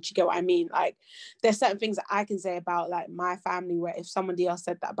mum. Do you get what I mean? Like there's certain things that I can say about like my family where if somebody else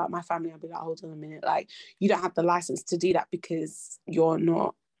said that about my family, I'd be like, hold on a minute, like you don't have the license to do that because you're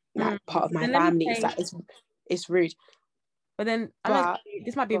not like part of my family. It's like it's rude. But then I know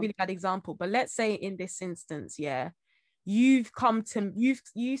this might be a really bad example, but let's say in this instance, yeah, you've come to me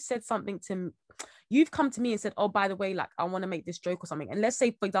and said, oh, by the way, like I want to make this joke or something. And let's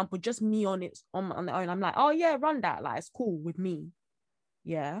say, for example, just me on the own, I'm like, oh yeah, run that. Like it's cool with me.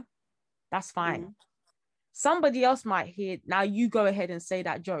 Yeah, that's fine. Somebody else might hear, now you go ahead and say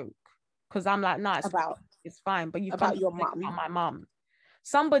that joke. Because I'm like, nah, it's fine. But you've about your mum. About my mum.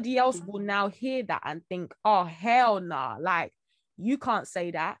 Somebody else will now hear that and think, oh hell nah, like you can't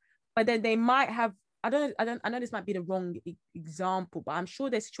say that. But then they might have, I know this might be the wrong example, but I'm sure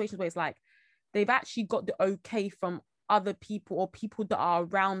there's situations where it's like they've actually got the okay from other people or people that are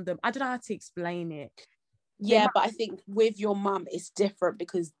around them. I don't know how to explain it. Yeah, but I think with your mum, it's different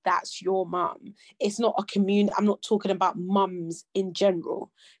because that's your mum. It's not a community. I'm not talking about mums in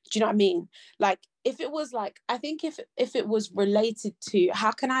general. Do you know what I mean? Like, if it was like, I think if it was related to, how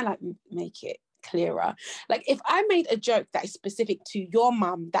can I like make it clearer? Like, if I made a joke that is specific to your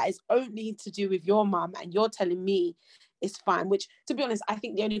mum, that is only to do with your mum, and you're telling me it's fine, which to be honest, I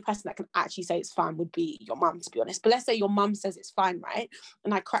think the only person that can actually say it's fine would be your mum, to be honest. But let's say your mum says it's fine, right?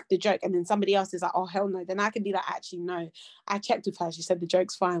 And I crack the joke and then somebody else is like, oh hell no, then I can be like, actually no, I checked with her, she said the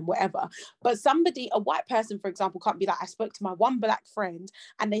joke's fine, whatever. But a white person, for example, can't be like, I spoke to my one Black friend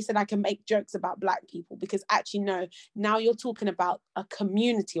and they said I can make jokes about Black people, because actually no, now you're talking about a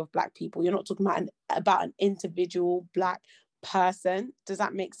community of Black people. You're not talking about an individual Black person. Does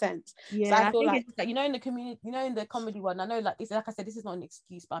that make sense? Yeah, so I feel like in the community, in the comedy one, I know like this, like I said, this is not an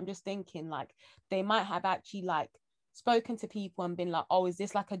excuse, but I'm just thinking like they might have actually like spoken to people and been like, oh, is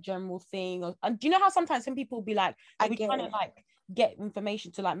this like a general thing? Or, and do you know how sometimes some people be like, we're trying to like get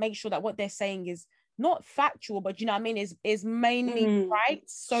information to like make sure that what they're saying is not factual, but you know what I mean, is mainly right,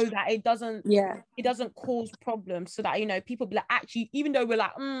 so that it doesn't cause problems, so that people be like, actually, even though we're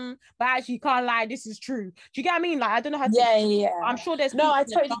like but actually you can't lie, this is true. Do you get what I mean? Like I don't know how to I'm sure there's I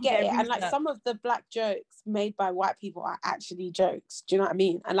totally get it. And like some of the Black jokes made by white people are actually jokes. Do you know what I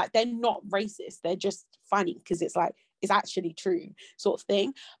mean? And like they're not racist, they're just funny because it's like it's actually true sort of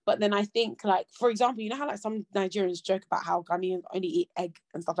thing. But then I think like, for example, you know how like some Nigerians joke about how Ghanaians only eat egg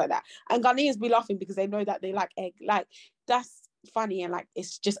and stuff like that, and Ghanaians be laughing because they know that they like egg. Like that's funny and like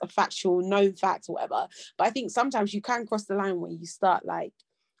it's just a factual known fact or whatever. But I think sometimes you can cross the line where you start like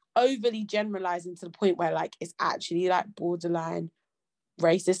overly generalizing to the point where like it's actually like borderline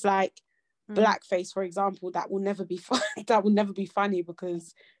racist. Like blackface, for example, that will never be fun. That will never be funny,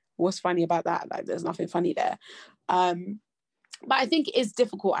 because what's funny about that? Like there's nothing funny there. But I think it is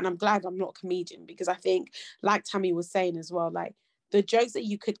difficult, and I'm glad I'm not a comedian, because I think, like Tammy was saying as well, like the jokes that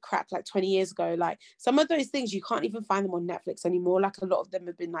you could crack like 20 years ago, like some of those things you can't even find them on Netflix anymore. Like a lot of them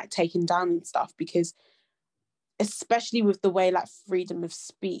have been like taken down and stuff, because especially with the way like freedom of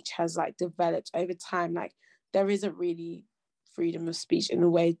speech has like developed over time, like there isn't really freedom of speech in the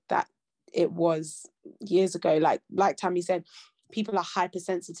way that it was years ago. Like Tammy said, people are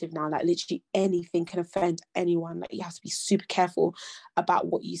hypersensitive now. Like literally anything can offend anyone. Like you have to be super careful about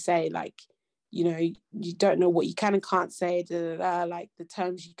what you say. Like, you don't know what you can and can't say, like the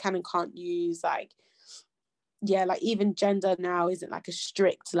terms you can and can't use. Like, yeah, like even gender now isn't like a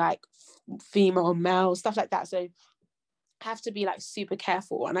strict like female, male, stuff like that. So have to be like super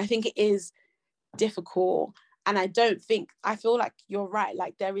careful. And I think it is difficult. And I feel like you're right.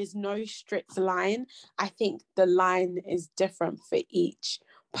 Like there is no strict line. I think the line is different for each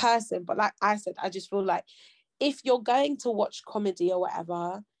person. But like I said, I just feel like if you're going to watch comedy or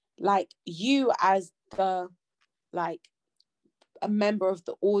whatever, like you as a member of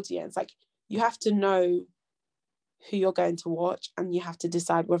the audience, like you have to know who you're going to watch, and you have to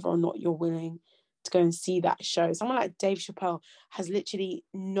decide whether or not you're willing to go and see that show. Someone like Dave Chappelle has literally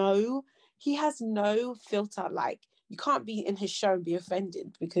no filter. Like you can't be in his show and be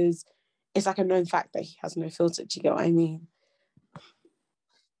offended, because it's like a known fact that he has no filter. Do you get what I mean?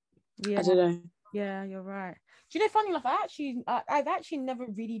 Yeah, I don't know. Yeah, you're right. Do you know, funny enough, I've actually never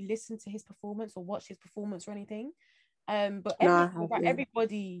really listened to his performance or watched his performance or anything. But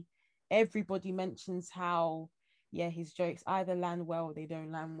everybody mentions how, yeah, his jokes either land well or they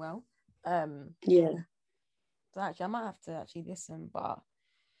don't land well. Yeah. So actually, I might have to actually listen. But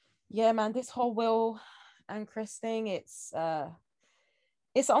yeah, man, this whole Will and Chris thing, it's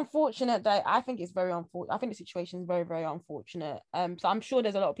unfortunate. That I think it's very unfortunate. I think the situation is very, very unfortunate. So I'm sure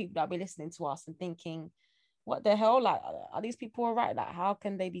there's a lot of people that'll be listening to us and thinking, what the hell? Like, are these people all right? Like, how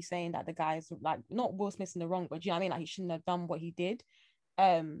can they be saying that the guy's like, not Will Smith's in the wrong, but do you know what I mean? Like, he shouldn't have done what he did.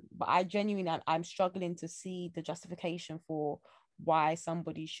 But I genuinely, I'm struggling to see the justification for why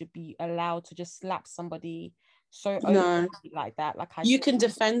somebody should be allowed to just slap somebody so No, like that. Like, you can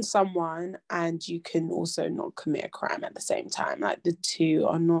defend someone and you can also not commit a crime at the same time. Like, the two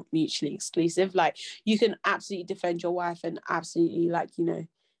are not mutually exclusive. Like, you can absolutely defend your wife and absolutely, like, you know,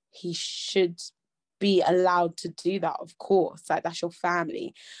 he should be allowed to do that, of course. Like, that's your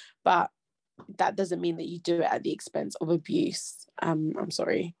family. But that doesn't mean that you do it at the expense of abuse. I'm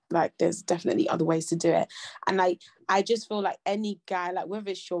sorry. Like, there's definitely other ways to do it. And like, I just feel like any guy, like whether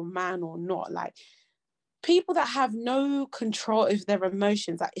it's your man or not, like people that have no control of their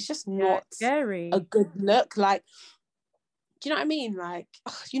emotions, like it's just not scary. a good look. Like, do you know what I mean? Like,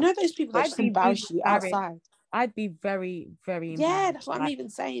 you know those people that just embarrass you outside. I'd be very, very embarrassed. Yeah, That's what I'm even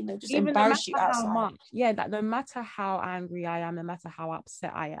saying. They'll just even embarrass you outside. Like no matter how angry I am, no matter how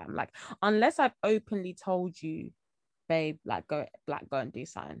upset I am, like unless I've openly told you, babe, like go and do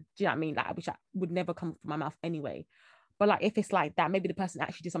something. Do you know what I mean? Like, which I would never come from my mouth anyway. But like, if it's like that, maybe the person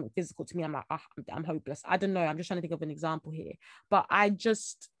actually did something physical to me. I'm like, I'm hopeless. I don't know. I'm just trying to think of an example here. But I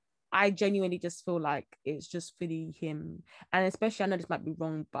genuinely just feel like it's just really him. And especially, I know this might be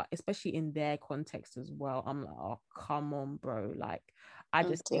wrong, but especially in their context as well. I'm like, oh, come on, bro. Like, I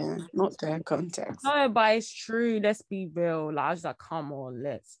just think not their context. No, but it's true. Let's be real. Like, I was like, come on,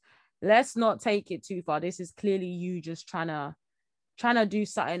 let's not take it too far. This is clearly you just trying to do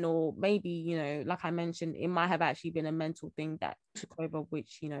something, or maybe, you know, like I mentioned, it might have actually been a mental thing that took over,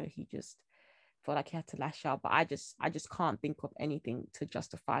 which, you know, he just felt like he had to lash out. But I just can't think of anything to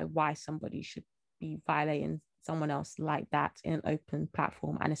justify why somebody should be violating someone else like that in an open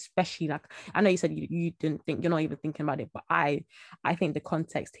platform. And especially, like, I know you said you didn't think, you're not even thinking about it, but I think the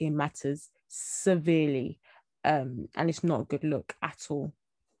context here matters severely, and it's not a good look at all.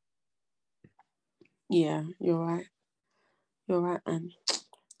 Yeah, you're right, man.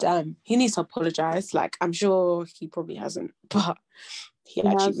 Damn, he needs to apologize. Like, I'm sure he probably hasn't, but he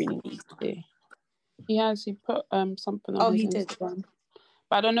actually really needs to do. He has. He put something on his Instagram. Did.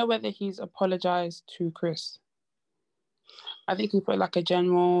 But I don't know whether he's apologized to Chris. I think he put like a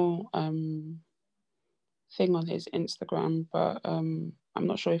general thing on his Instagram, but I'm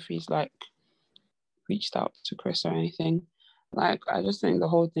not sure if he's like reached out to Chris or anything. Like, I just think the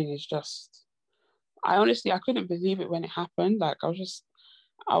whole thing is just, I couldn't believe it when it happened. Like,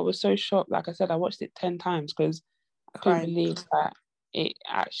 I was so shocked. Like I said, I watched it 10 times because I couldn't believe that it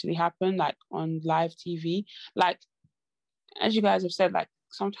actually happened, like on live TV. Like, as you guys have said, like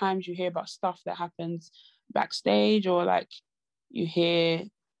sometimes you hear about stuff that happens backstage, or like you hear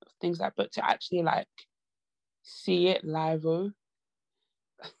things like, but to actually like see it live,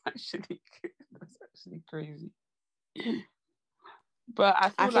 that's actually crazy. But I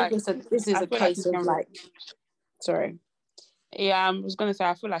feel like this is a case of like, sorry. Yeah, I was gonna say,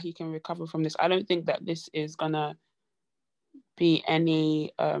 I feel like he can recover from this. I don't think that this is gonna be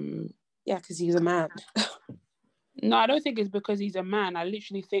any because he's a man. No, I don't think it's because he's a man. I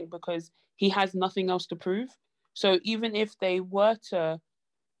literally think because he has nothing else to prove. So even if they were to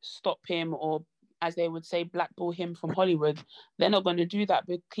stop him, or as they would say, blackball him from Hollywood, they're not going to do that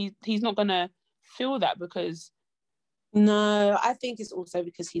because he's not going to feel that, because... No, I think it's also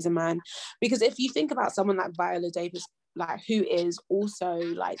because he's a man. Because if you think about someone like Viola Davis, like, who is also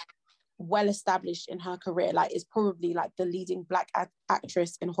like well established in her career, like is probably like the leading black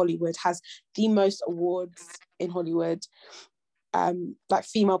actress in Hollywood, has the most awards in Hollywood, like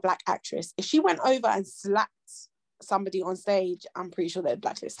female black actress. If she went over and slapped somebody on stage, I'm pretty sure they'd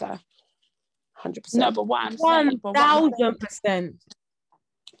blacklist her 100%. No, but what I'm saying, 1000%.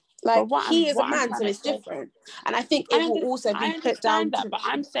 Like, he is a man, so it's different. And I think it will also be put down that, but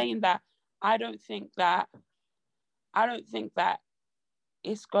I'm saying that I don't think that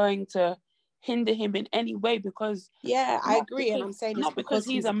it's going to hinder him in any way, because... Yeah, I agree. And I'm saying it's not because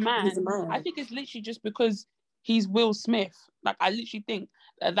he's a man. I think it's literally just because he's Will Smith. Like, I literally think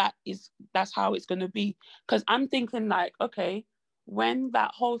that's how it's going to be. Because I'm thinking, like, okay, when that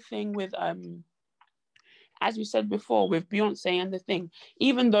whole thing with... as we said before, with Beyonce and the thing,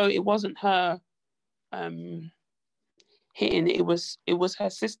 even though it wasn't her hitting, it was her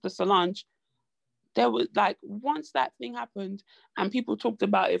sister Solange. There was like, once that thing happened and people talked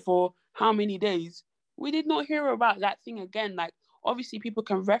about it for how many days, we did not hear about that thing again. Like, obviously people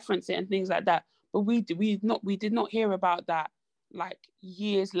can reference it and things like that, but we did not hear about that like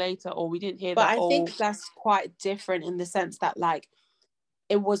years later, or we didn't hear But that. I think that's quite different in the sense that, like,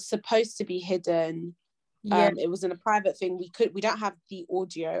 it was supposed to be hidden. It was in a private thing. We don't have the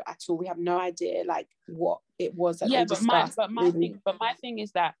audio at all. We have no idea like what it was that they discussed. My thing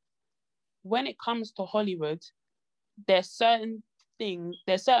is that when it comes to Hollywood, there's certain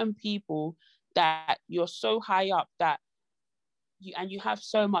people that you're so high up that you have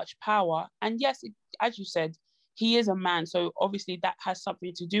so much power. And yes, as you said, he is a man, so obviously that has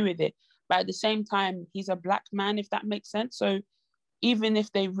something to do with it. But at the same time, he's a black man, if that makes sense. So even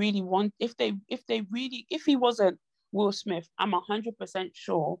if they really want, if he wasn't Will Smith, I'm 100%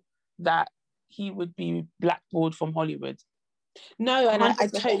 sure that he would be blackballed from Hollywood. No, and I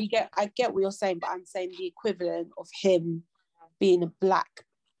totally get what you're saying, but I'm saying the equivalent of him being a black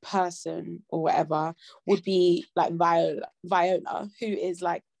person or whatever would be like Viola, who is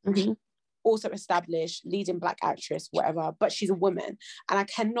like also established, leading black actress, whatever, but she's a woman, and I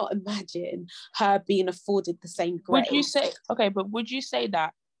cannot imagine her being afforded the same grace. Would you say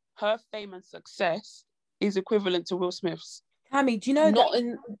that her fame and success is equivalent to Will Smith's? Tammy, do you know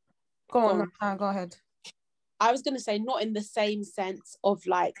go ahead. I was going to say not in the same sense of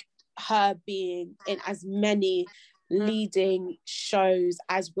like her being in as many leading shows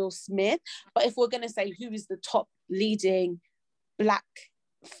as Will Smith, but if we're going to say who is the top leading black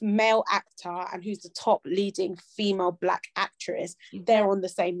male actor and who's the top leading female black actress, they're on the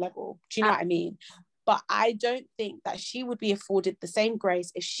same level. Do you know what I mean? But I don't think that she would be afforded the same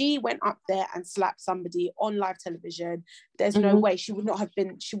grace if she went up there and slapped somebody on live television. There's no way she would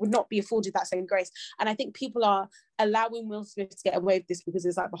not be afforded that same grace. And I think people are allowing Will Smith to get away with this because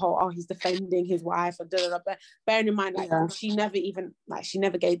it's like the whole, he's defending his wife and but bearing in mind, like, she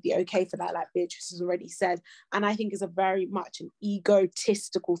never gave the okay for that, like Beatrice has already said. And I think it's a very much an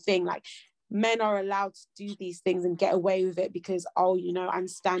egotistical thing. Like, men are allowed to do these things and get away with it because, I'm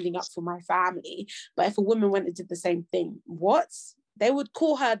standing up for my family. But if a woman went and did the same thing, they would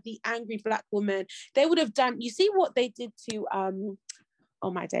call her the angry black woman. They would have done, you see what they did to,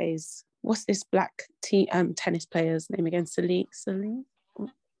 oh my days, what's this black tennis player's name again? Celine?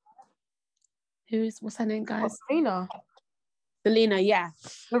 What's her name, guys? Selena, yeah.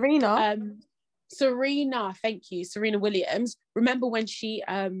 Serena, thank you. Serena Williams. Remember when she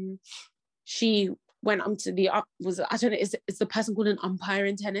went on to I don't know, is the person called an umpire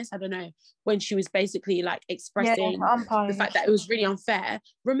in tennis? I don't know. When she was basically like expressing the fact that it was really unfair.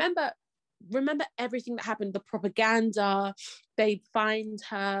 Remember everything that happened, the propaganda, they fined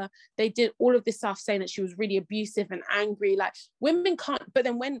her, they did all of this stuff saying that she was really abusive and angry. Like, women can't, but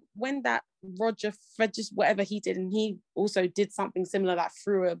then when that Roger Federer, whatever he did, and he also did something similar, like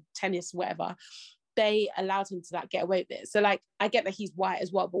threw a tennis, whatever, they allowed him to like get away with it. So like, I get that he's white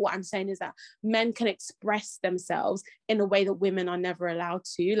as well, but what I'm saying is that men can express themselves in a way that women are never allowed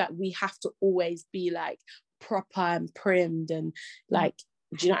to. Like, we have to always be like proper and primed and like,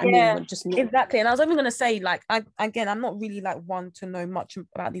 do you know what I mean? We're just not... Exactly. And I was even going to say, like, I'm not really like one to know much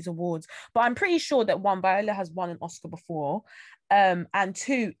about these awards, but I'm pretty sure that Viola has won an Oscar before, and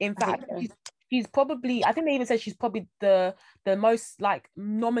two, in fact, she's probably, I think they even said she's probably the most like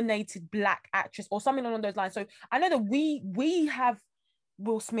nominated black actress or something along those lines. So I know that we have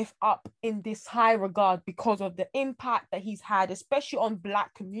Will Smith up in this high regard because of the impact that he's had, especially on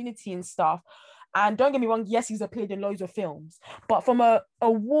black community and stuff. And don't get me wrong, yes, he's appeared in loads of films, but from a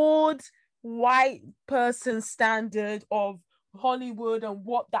award white person standard of Hollywood and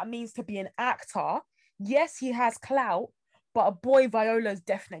what that means to be an actor, yes, he has clout, but a boy Viola is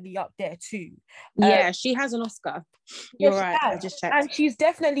definitely up there too. Yeah, she has an Oscar. You're right. I just checked. And she's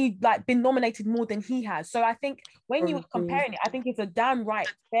definitely like been nominated more than he has. So I think when you were comparing it, I think it's a damn right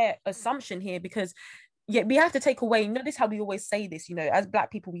fair assumption here, because we have to take away, this is how we always say this, as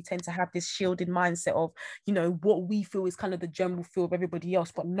black people, we tend to have this shielded mindset of, what we feel is kind of the general feel of everybody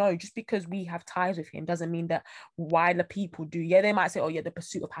else. But no, just because we have ties with him doesn't mean that wider people do. Yeah, they might say, oh yeah, The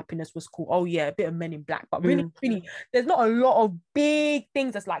Pursuit of Happiness was cool. Oh yeah, a bit of Men in Black. But really, there's not a lot of big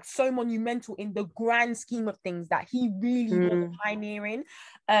things that's like so monumental in the grand scheme of things that he really was pioneering.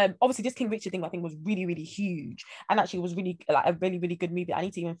 Obviously this King Richard thing I think was really, really huge, and actually was really like a really, really good movie. I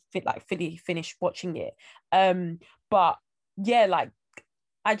need to even fully finish watching it. But yeah, like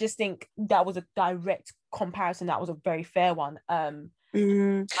I just think that was a direct comparison. That was a very fair one. I'm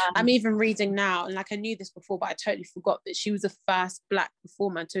even reading now, and like I knew this before, but I totally forgot that she was the first black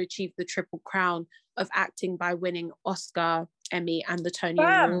performer to achieve the Triple Crown of acting by winning Oscar, Emmy, and the Tony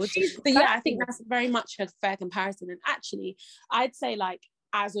Bam, Awards. she's So yeah, I think that's very much a fair comparison. And actually, I'd say like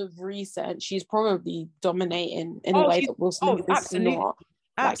as of recent, she's probably dominating in a way that Will Smith is absolutely. not.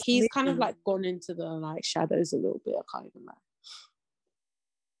 Like Absolutely. he's kind of like gone into the like shadows a little bit. I can't even lie.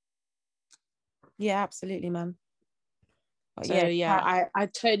 Yeah, absolutely, man. But So yeah, I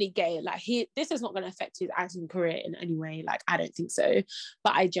totally get it. Like this is not going to affect his acting career in any way. Like I don't think so.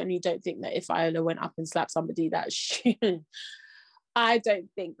 But I genuinely don't think that if Viola went up and slapped somebody, that she, I don't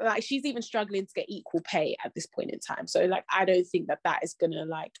think like she's even struggling to get equal pay at this point in time. So like I don't think that is gonna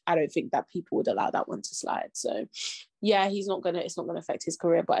like I don't think that people would allow that one to slide. So yeah, it's not gonna affect his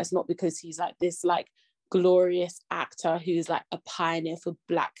career, but it's not because he's like this like glorious actor who's like a pioneer for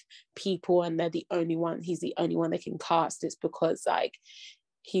Black people and he's the only one they can cast. It's because like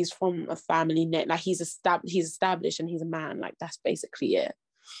he's from a family net, like he's established and he's a man. Like that's basically it.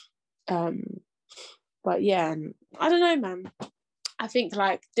 But yeah, I don't know, man. I think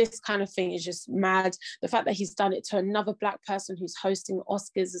like this kind of thing is just mad. The fact that he's done it to another Black person who's hosting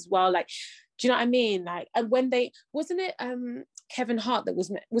Oscars as well. Like, do you know what I mean? Like, and when wasn't it Kevin Hart that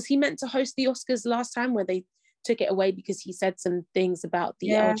was he meant to host the Oscars last time where they took it away because he said some things about the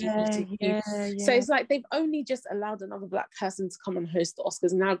LGBTQ. Yeah. So it's like they've only just allowed another Black person to come and host the Oscars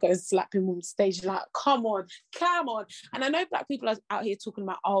and now go and slap him on the stage like, come on. And I know Black people are out here talking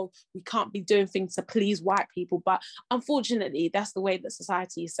about, oh, we can't be doing things to please white people, but unfortunately that's the way that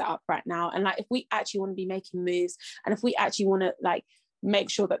society is set up right now. And like if we actually want to be making moves and if we actually want to like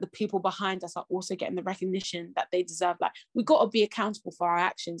make sure that the people behind us are also getting the recognition that they deserve, like we got to be accountable for our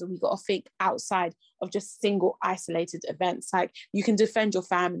actions and we got to think outside of just single isolated events. Like you can defend your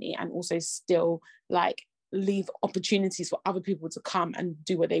family and also still like leave opportunities for other people to come and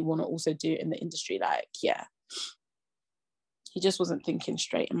do what they want to also do in the industry. Like yeah, he just wasn't thinking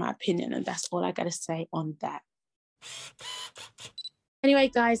straight in my opinion, and that's all I gotta say on that. Anyway,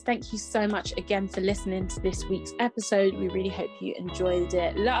 guys, thank you so much again for listening to this week's episode. We really hope you enjoyed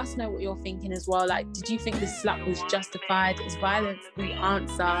it. Let us know what you're thinking as well. Like, did you think this slap was justified? Is violence the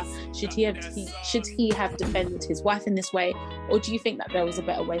answer? Should he have defended his wife in this way? Or do you think that there was a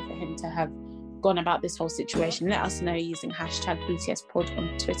better way for him to have gone about this whole situation? Let us know using #BTSPod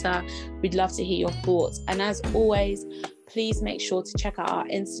on Twitter. We'd love to hear your thoughts. And as always, please make sure to check out our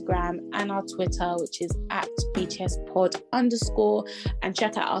Instagram and our Twitter, which is @BTSPod_, and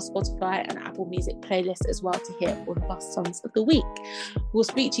check out our Spotify and Apple Music playlist as well to hear all of our songs of the week. We'll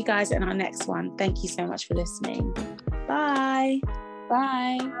speak to you guys in our next one. Thank you so much for listening. Bye.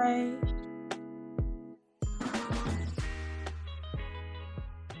 Bye. Bye.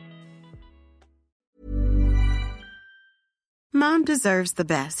 Mom deserves the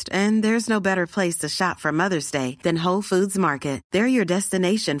best, and there's no better place to shop for Mother's Day than Whole Foods Market. They're your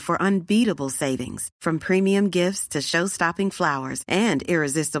destination for unbeatable savings, from premium gifts to show-stopping flowers and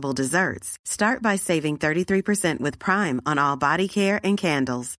irresistible desserts. Start by saving 33% with Prime on all body care and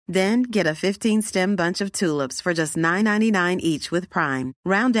candles. Then get a 15-stem bunch of tulips for just $9.99 each with Prime.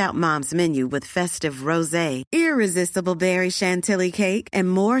 Round out Mom's menu with festive rosé, irresistible berry chantilly cake,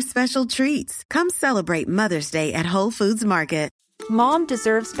 and more special treats. Come celebrate Mother's Day at Whole Foods Market. Mom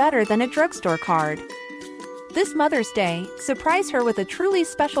deserves better than a drugstore card. This Mother's Day, surprise her with a truly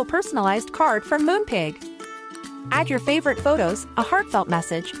special personalized card from Moonpig. Add your favorite photos, a heartfelt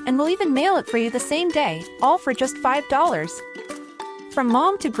message, and we'll even mail it for you the same day, all for just $5. From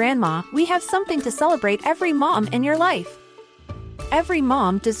mom to grandma, we have something to celebrate every mom in your life. Every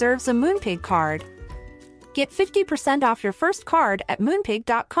mom deserves a Moonpig card. Get 50% off your first card at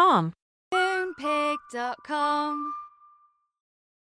Moonpig.com. Moonpig.com